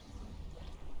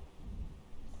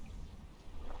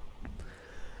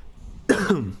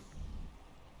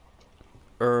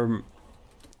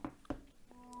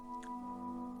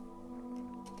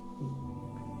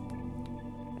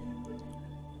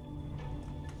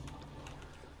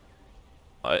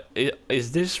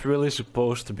 Is this really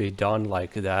supposed to be done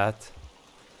like that?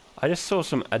 I just saw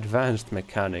some advanced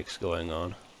mechanics going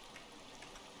on.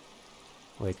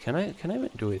 Wait, can I even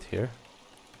do it here?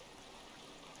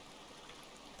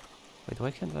 Wait,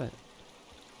 why can't I?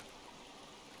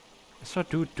 I saw a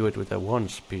dude do it with that one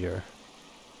spear.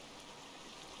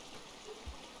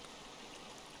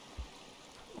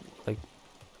 Like,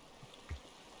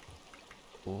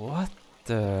 what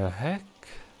the heck?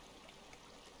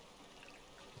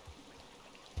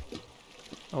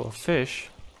 Oh, a fish?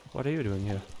 What are you doing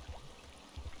here?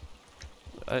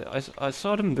 I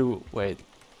saw them do... Wait.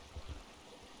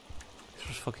 This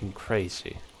was fucking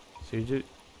crazy. So you do...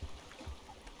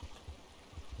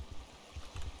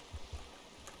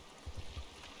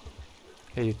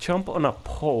 Okay, you jump on a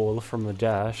pole from a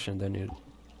dash and then you...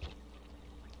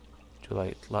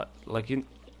 do like you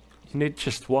need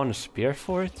just one spear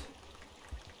for it?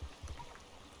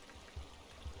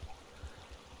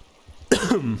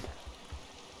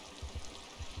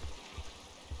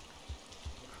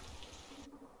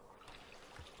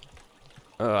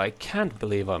 I can't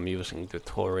believe I'm using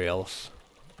tutorials.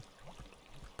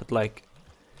 But like,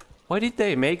 why did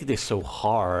they make this so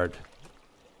hard?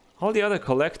 All the other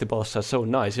collectibles are so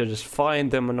nice, you just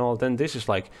find them and all, then this is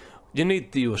like, you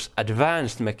need to use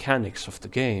advanced mechanics of the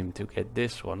game to get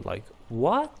this one, like,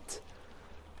 what?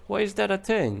 Why is that a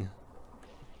thing?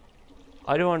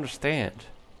 I don't understand.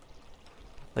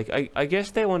 Like, I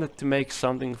guess they wanted to make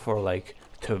something for, like,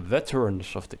 the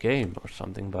veterans of the game or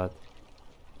something, but...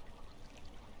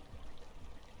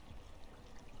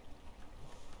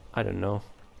 I don't know.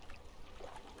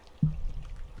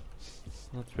 It's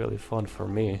not really fun for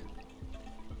me.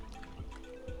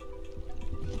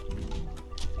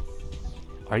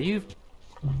 Are you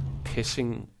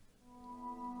pissing?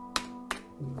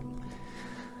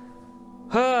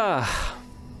 Ah!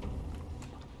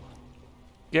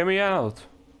 Get me out!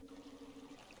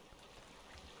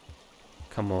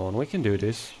 Come on, we can do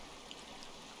this.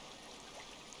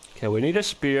 Okay, we need a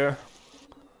spear.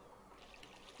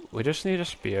 We just need a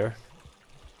spear.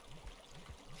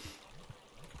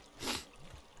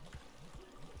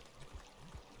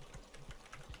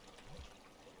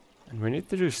 And we need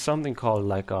to do something called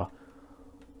like a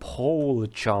pole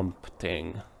jump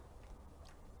thing.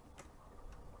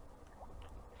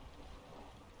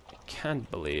 I can't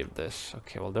believe this.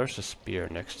 Okay, well there's a spear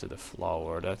next to the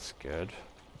flower, that's good.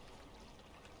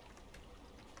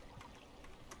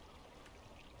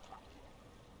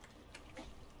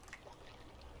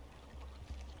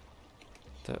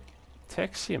 The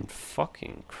text seemed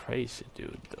fucking crazy,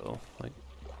 dude, though. Like,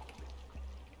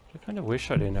 I kind of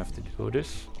wish I didn't have to do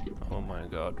this. Oh my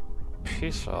god.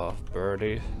 Piss off,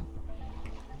 birdie.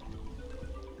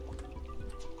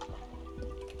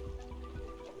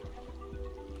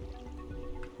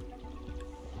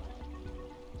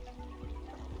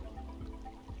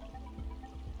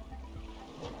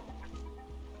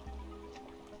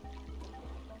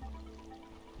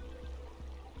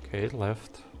 Okay, it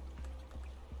left.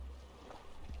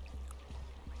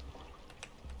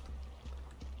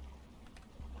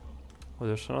 Oh,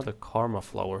 there's another karma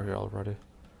flower here already.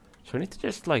 So I need to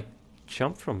just like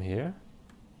jump from here?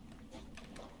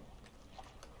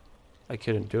 I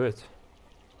couldn't do it.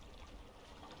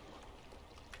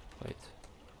 Wait.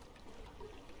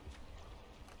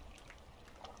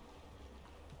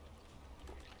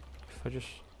 If I just...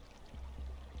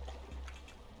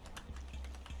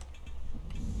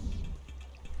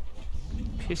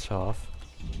 Piss off.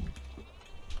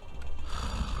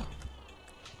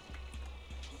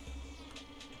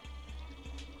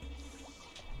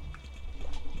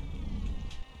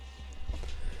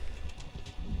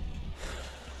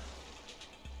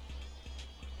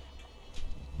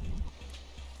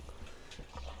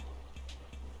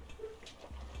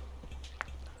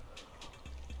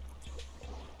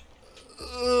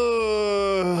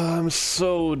 I'm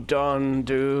so done,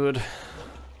 dude.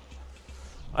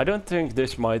 I don't think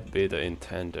this might be the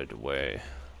intended way.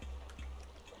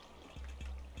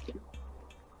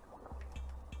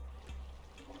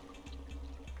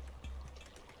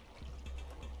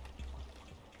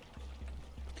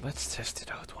 Let's test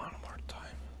it out one more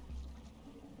time.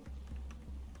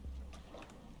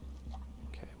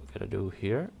 Okay, we gotta do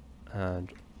here,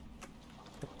 and...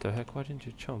 What the heck, why didn't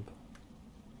you jump?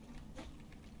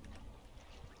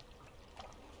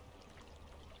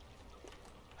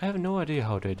 I have no idea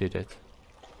how they did it.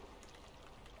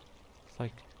 It's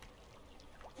like...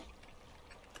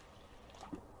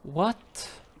 What?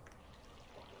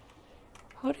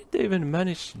 How did they even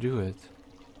manage to do it?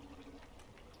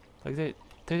 Like they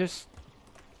just...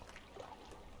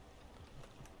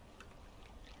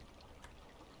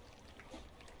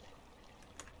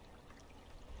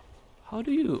 How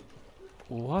do you...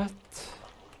 What?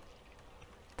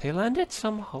 They landed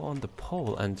somehow on the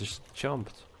pole and just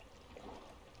jumped.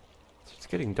 It's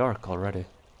getting dark already.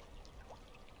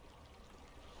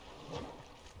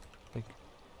 Like...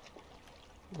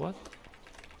 What?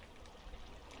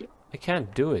 I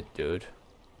can't do it, dude.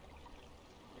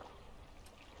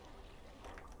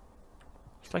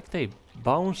 It's like they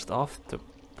bounced off the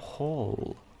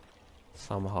pole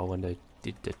somehow when they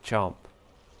did the jump.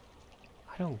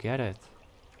 I don't get it.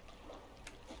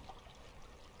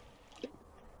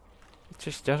 It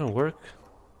just doesn't work.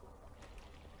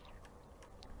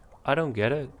 I don't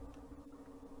get it.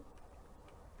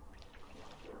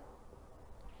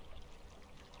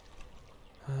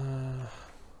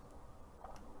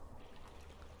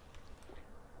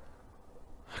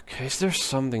 Okay, is there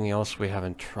something else we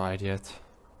haven't tried yet?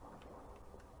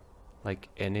 Like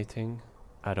anything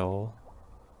at all?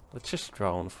 Let's just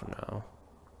drown for now.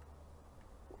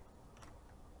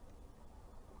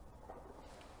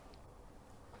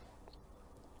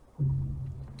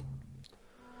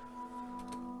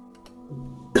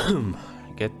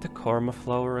 Get the karma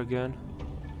flower again.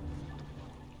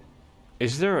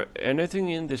 Is there anything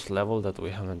in this level that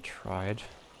we haven't tried?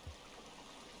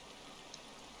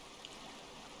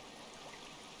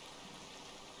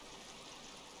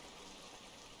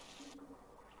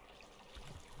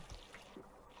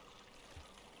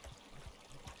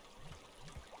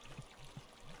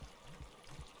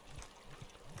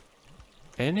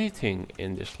 anything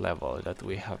in this level that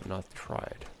we have not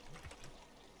tried?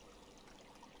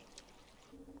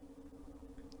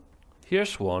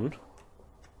 Here's one.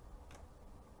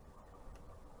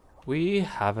 We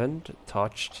haven't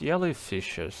touched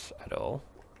jellyfishes at all.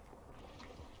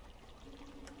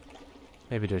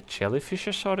 Maybe the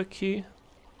jellyfishes are the key?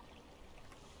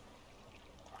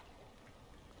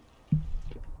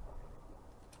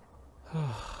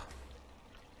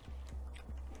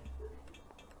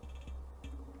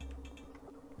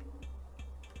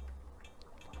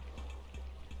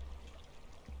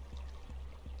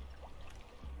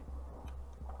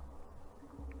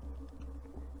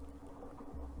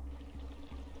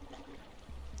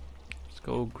 Let's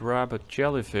go grab a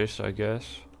jellyfish, I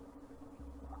guess.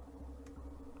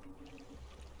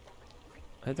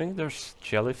 I think there's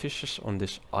jellyfishes on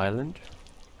this island.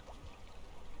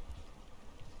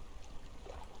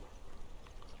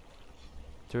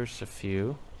 There's a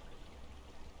few.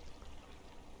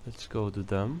 Let's go to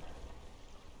them.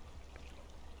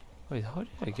 Wait, how did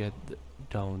I get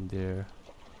down there?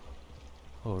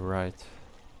 Oh, right.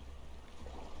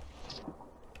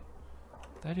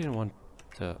 I didn't want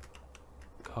the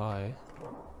guy.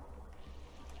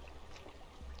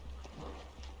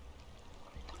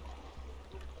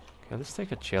 Okay, let's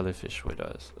take a jellyfish with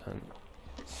us and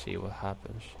see what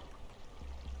happens.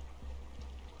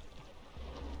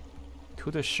 To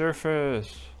the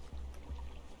surface!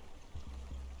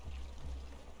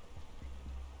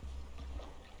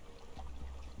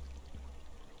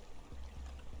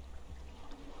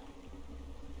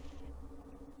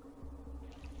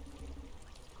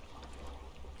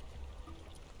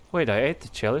 Wait, I ate the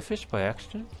jellyfish by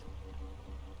accident?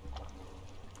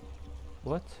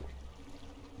 What?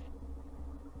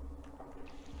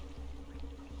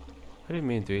 I didn't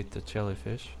mean to eat the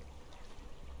jellyfish.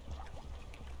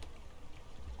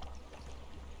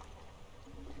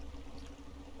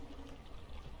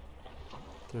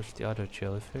 There's the other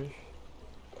jellyfish.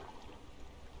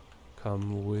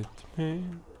 Come with me.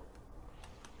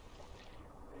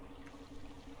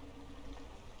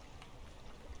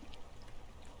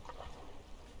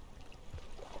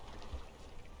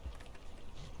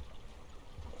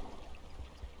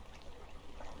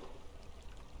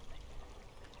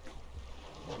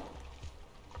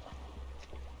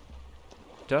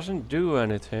 Doesn't do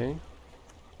anything.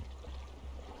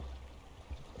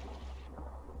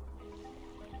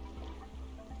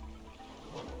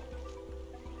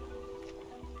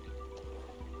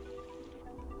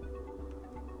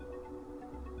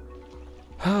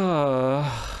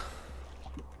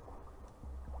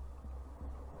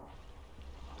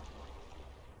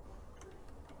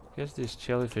 Guess these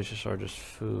jellyfishes are just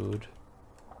food.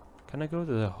 Can I go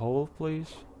to the hole,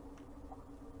 please?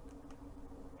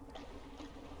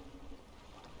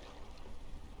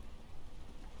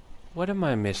 What am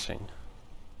I missing?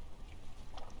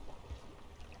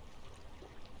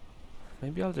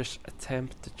 Maybe I'll just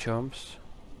attempt the jumps.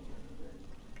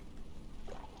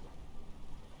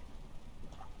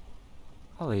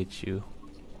 I'll eat you.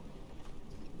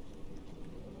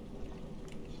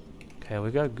 Okay, we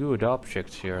got good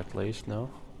objects here at least now.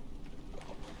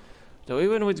 Though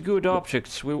even with good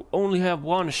objects, we only have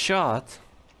one shot.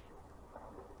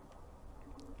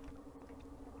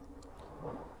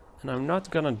 And I'm not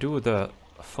gonna do the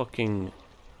fucking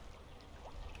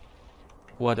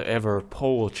whatever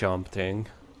pole jump thing.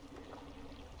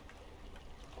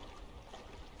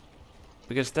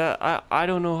 Because that I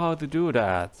don't know how to do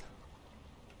that.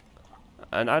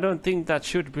 And I don't think that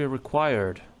should be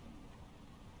required.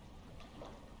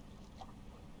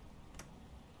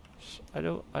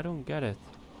 I don't get it.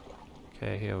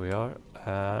 Okay, here we are.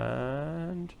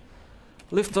 And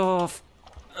lift off.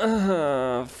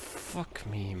 Fuck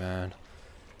me, man.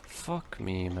 Fuck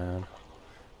me, man.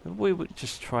 Maybe we would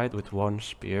just try it with one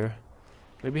spear.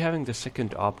 Maybe having the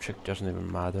second object doesn't even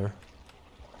matter.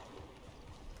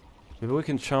 Maybe we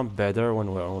can jump better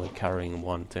when we're only carrying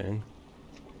one thing.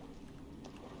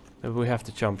 Maybe we have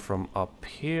to jump from up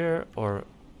here, or...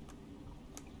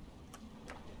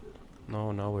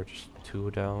 No, now we're just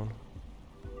 2 down.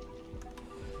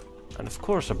 And of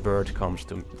course a bird comes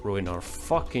to ruin our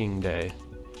fucking day.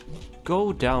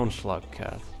 Go down,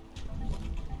 slugcat.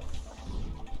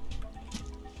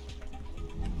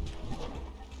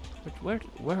 But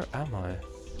where am I?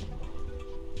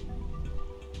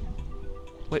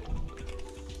 Wait.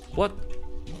 What?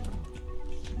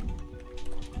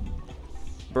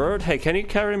 Bird? Hey, can you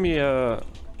carry me,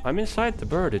 I'm inside the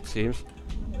bird, it seems.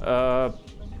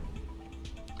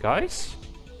 Guys?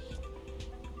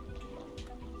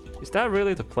 Is that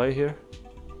really the play here?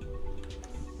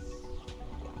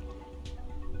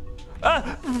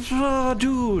 Ah,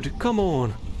 dude, come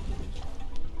on.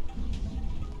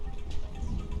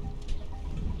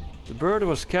 The bird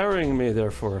was carrying me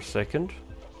there for a second.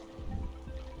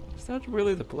 Is that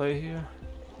really the play here?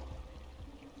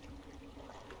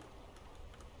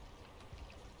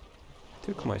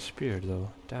 Took my spear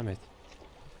though, damn it.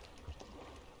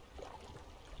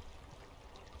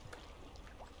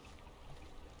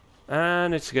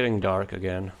 And it's getting dark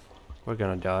again. We're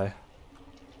gonna die.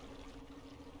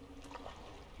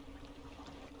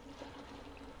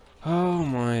 Oh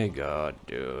my god,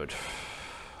 dude.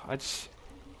 I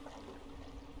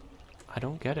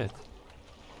don't get it.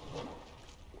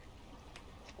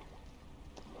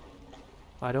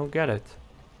 I don't get it.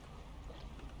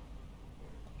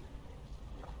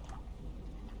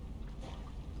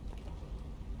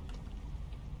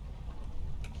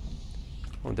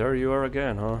 Oh, there you are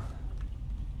again, huh?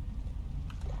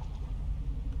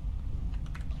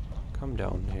 Come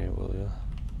down here, will you?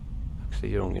 Actually,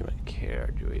 you don't even care,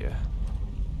 do you?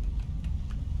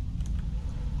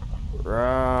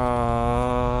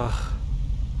 I'm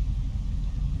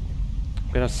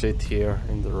gonna sit here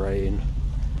in the rain.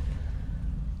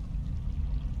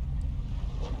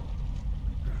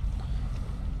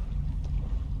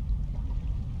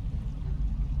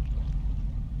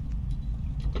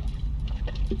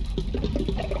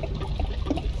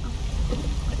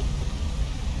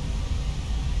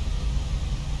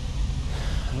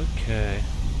 Okay.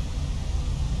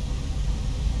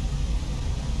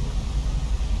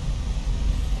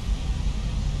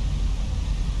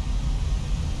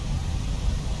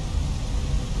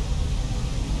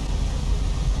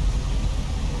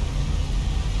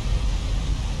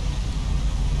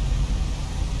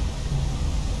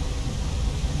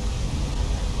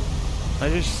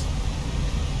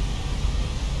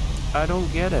 I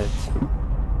don't get it.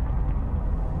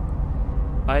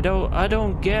 I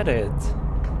don't get it.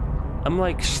 I'm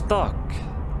like stuck.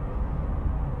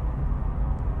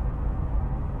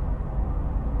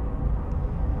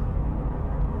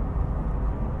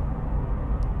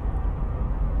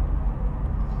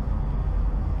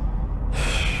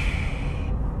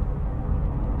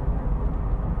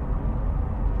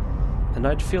 And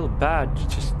I'd feel bad to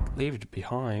just leave it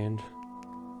behind.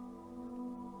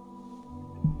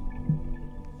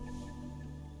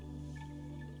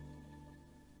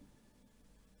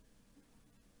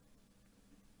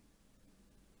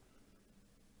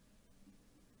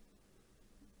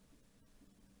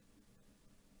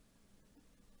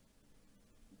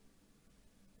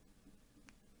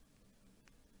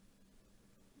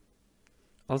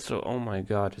 Also, oh my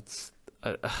god, it's...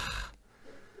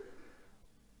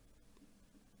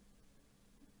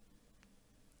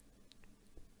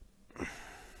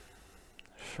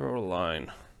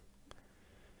 shoreline.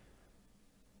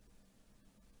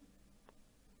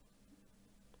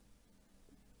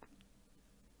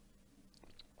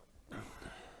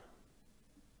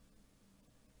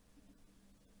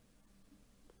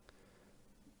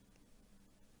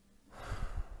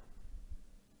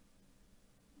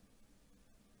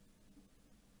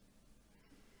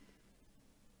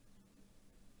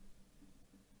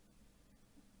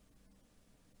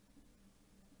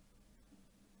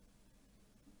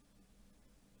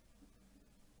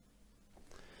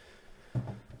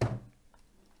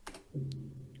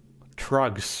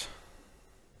 Trugs.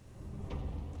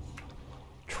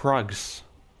 Trugs.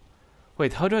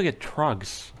 Wait, how do I get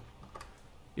trugs?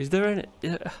 Is there an...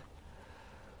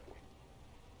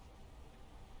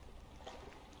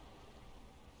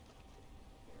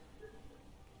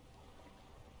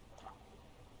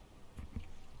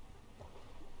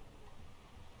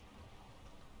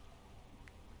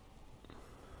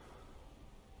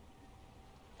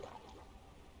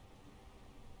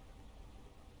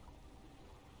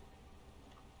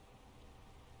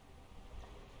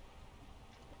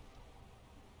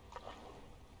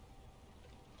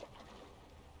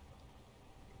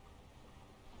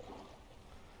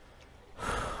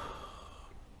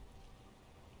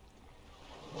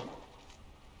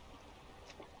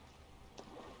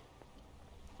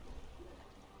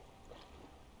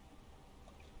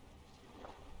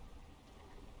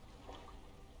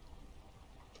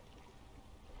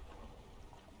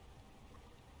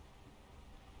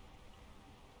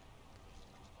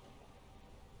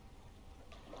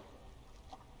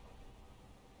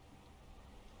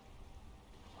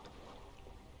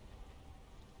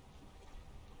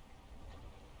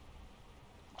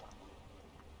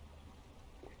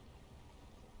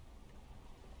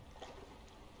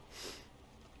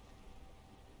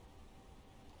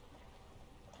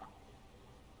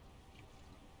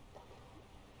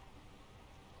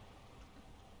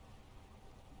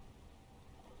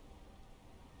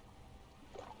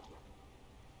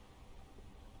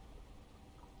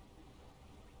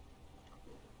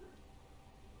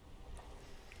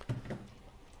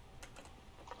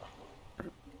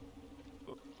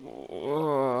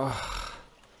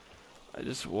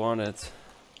 just want it.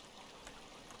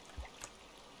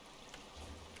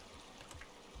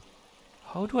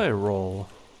 How do I roll?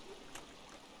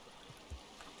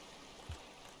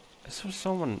 I saw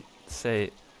someone say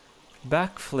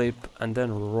backflip and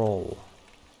then roll.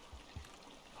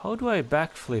 How do I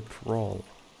backflip roll?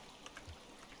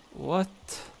 What?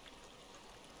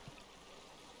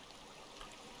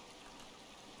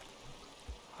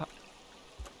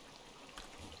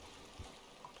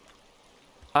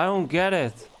 I don't get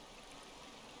it.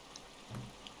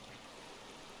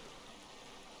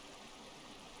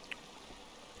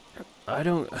 I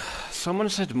don't... Someone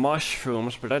said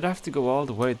mushrooms, but I'd have to go all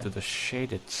the way to the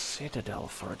shaded citadel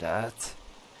for that.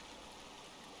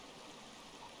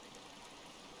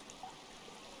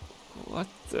 What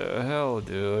the hell,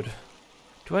 dude?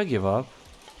 Do I give up?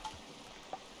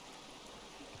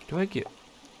 Do I give...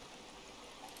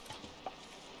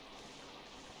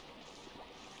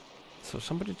 So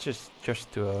somebody just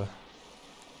do a...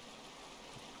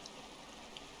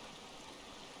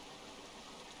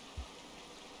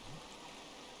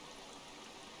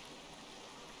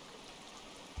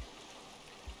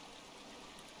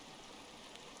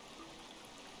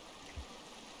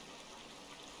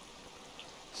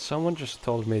 Someone just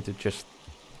told me to just,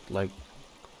 like...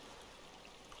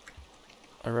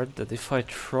 I read that if I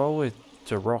throw it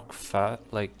the rock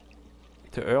like...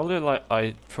 The earlier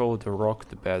I throw the rock,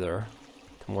 the better.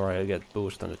 The more I get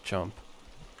boost on the jump.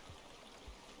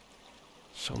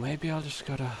 So maybe I'll just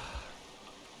gotta...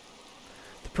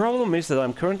 The problem is that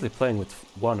I'm currently playing with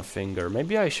one finger.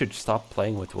 Maybe I should stop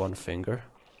playing with one finger.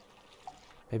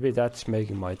 Maybe that's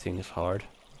making my things hard.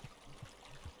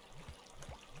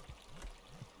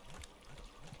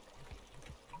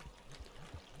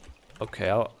 Okay,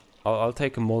 I'll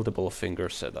take a multiple finger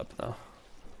setup now.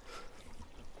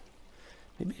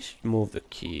 Maybe I should move the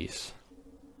keys.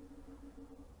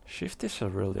 Shift is a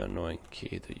really annoying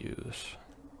key to use.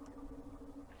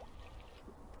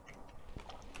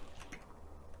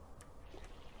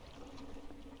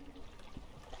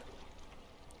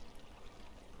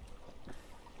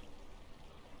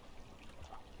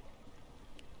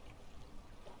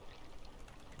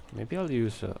 Maybe I'll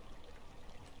use a...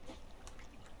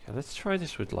 Okay, let's try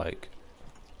this with like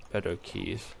better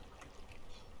keys.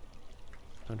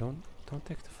 No, don't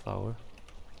take the flower.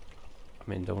 I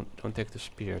mean, don't take the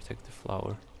spear. Take the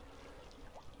flower.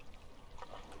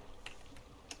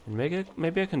 And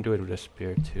maybe I can do it with a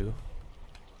spear too.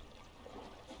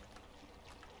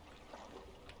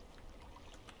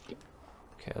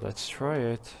 Okay, let's try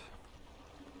it.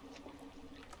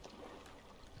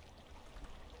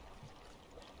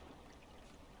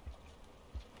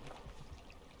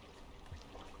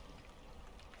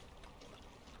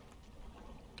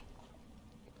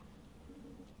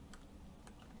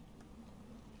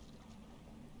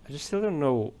 I just still don't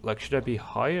know, like, should I be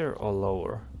higher or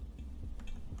lower?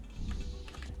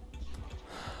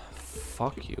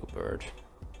 Fuck you, bird.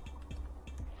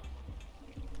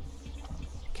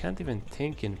 Can't even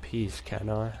think in peace, can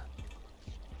I?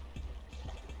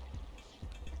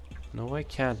 No, I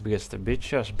can't, because the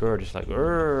bitch-ass bird is like,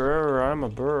 I'm a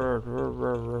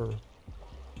bird.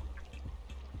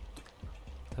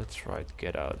 That's right,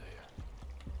 get out of here.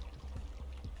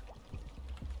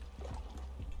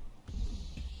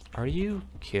 Are you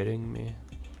kidding me?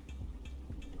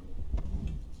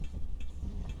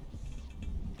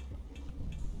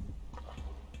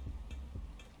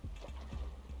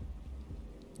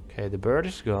 Okay, the bird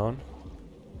is gone.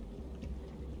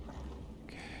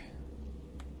 Okay.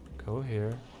 Go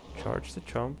here. Charge the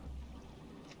jump.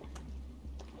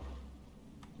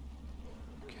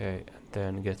 Okay, and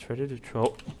then get ready to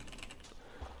throw.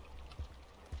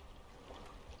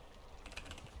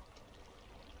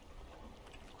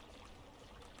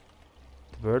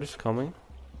 The bird is coming.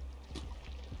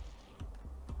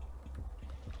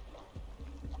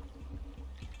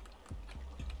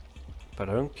 But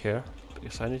I don't care,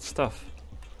 because I need stuff.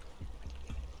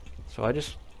 So I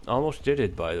just almost did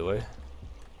it, by the way.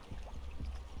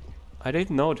 I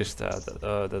didn't notice that,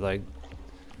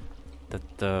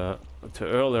 the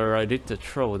earlier I did the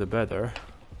throw, the better.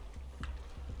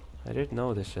 I did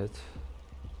notice it.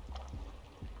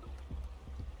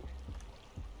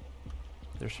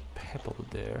 There's a pebble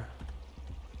there.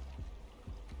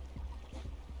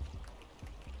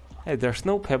 Hey, there's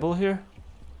no pebble here?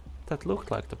 That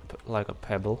looked like like a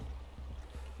pebble.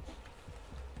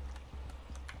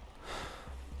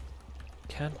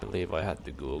 Can't believe I had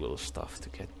to Google stuff to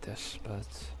get this, but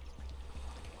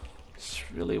just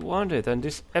really want it. And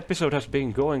this episode has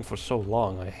been going for so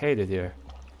long. I hate it here.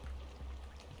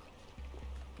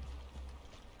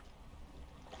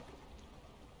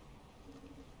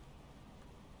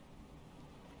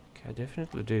 I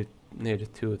definitely did need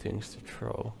two things to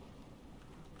throw.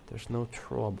 There's no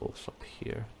troubles up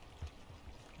here.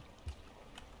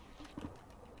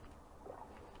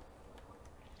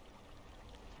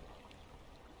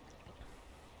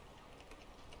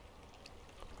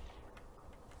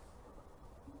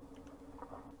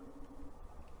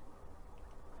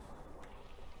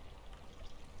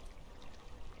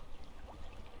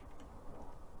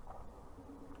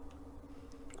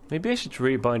 Maybe I should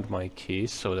rebind my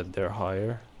keys so that they're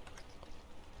higher.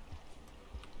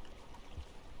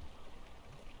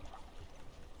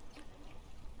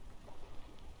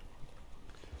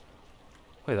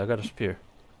 Wait, I got a spear.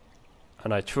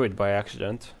 And I threw it by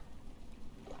accident.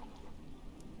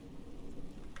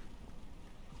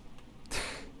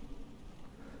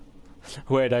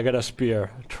 Wait, I got a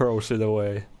spear. Throws it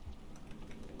away.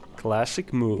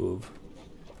 Classic move.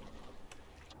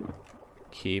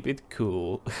 Keep it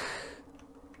cool.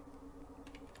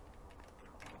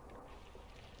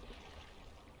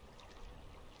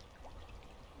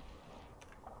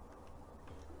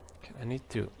 Okay, I need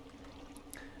to...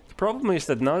 The problem is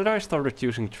that now that I started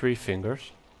using 3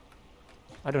 fingers,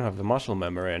 I don't have the muscle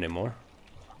memory anymore.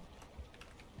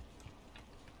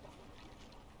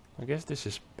 I guess this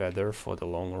is better for the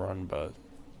long run, but...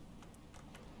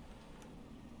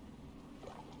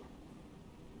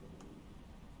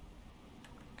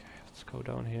 Go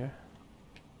down here.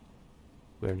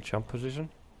 We're in jump position.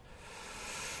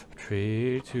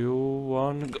 3, 2,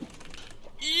 1, go.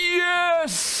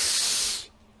 Yes!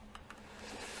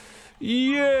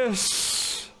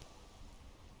 Yes!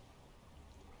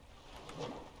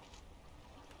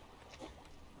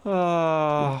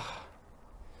 Ah.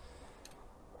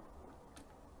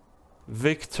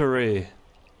 Victory.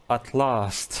 At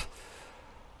last.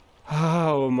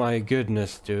 Oh my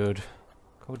goodness, dude.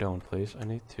 Go down, please. I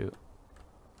need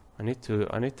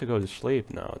to go to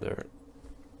sleep now.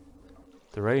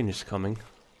 The rain is coming.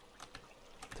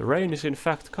 The rain is in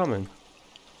fact coming.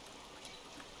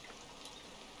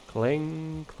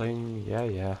 Cling, cling, yeah,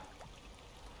 yeah.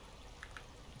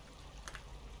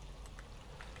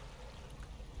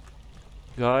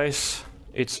 Guys,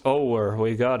 it's over.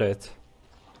 We got it.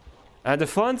 And the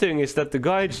fun thing is that the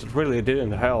guides really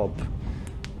didn't help.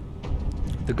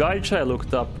 The guides I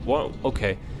looked up, well,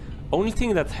 okay. Only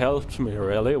thing that helped me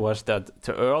really was that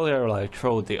the earlier I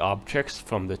throw the objects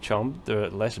from the jump, the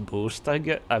less boost I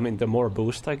get. I mean, the more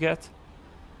boost I get.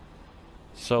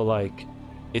 So like,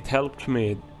 it helped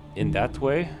me in that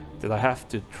way, that I have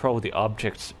to throw the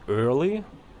objects early.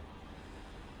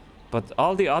 But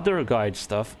all the other guide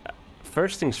stuff,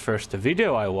 first things first, the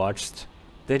video I watched,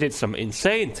 they did some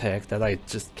insane tech that I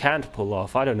just can't pull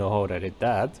off. I don't know how they did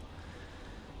that.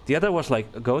 The other was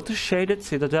like, go to Shaded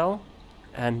Citadel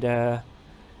and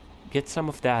get some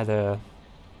of that,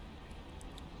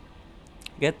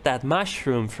 get that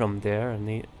mushroom from there,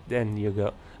 and then you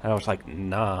go. And I was like,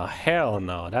 nah, hell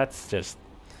no, that's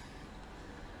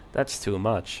too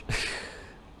much.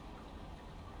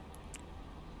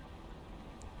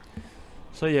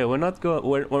 So yeah, we're not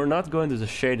going to the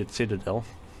Shaded Citadel.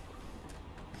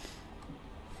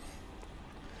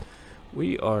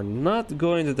 We are not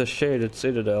going to the Shaded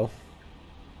Citadel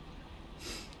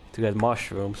to get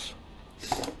mushrooms.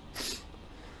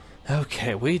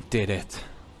 Okay, we did it.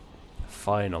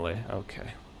 Finally,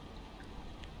 okay.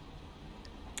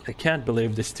 I can't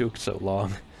believe this took so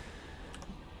long.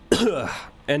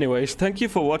 Anyways, thank you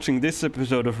for watching this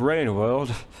episode of Rain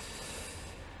World.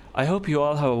 I hope you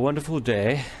all have a wonderful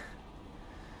day.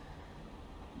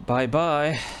 Bye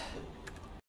bye.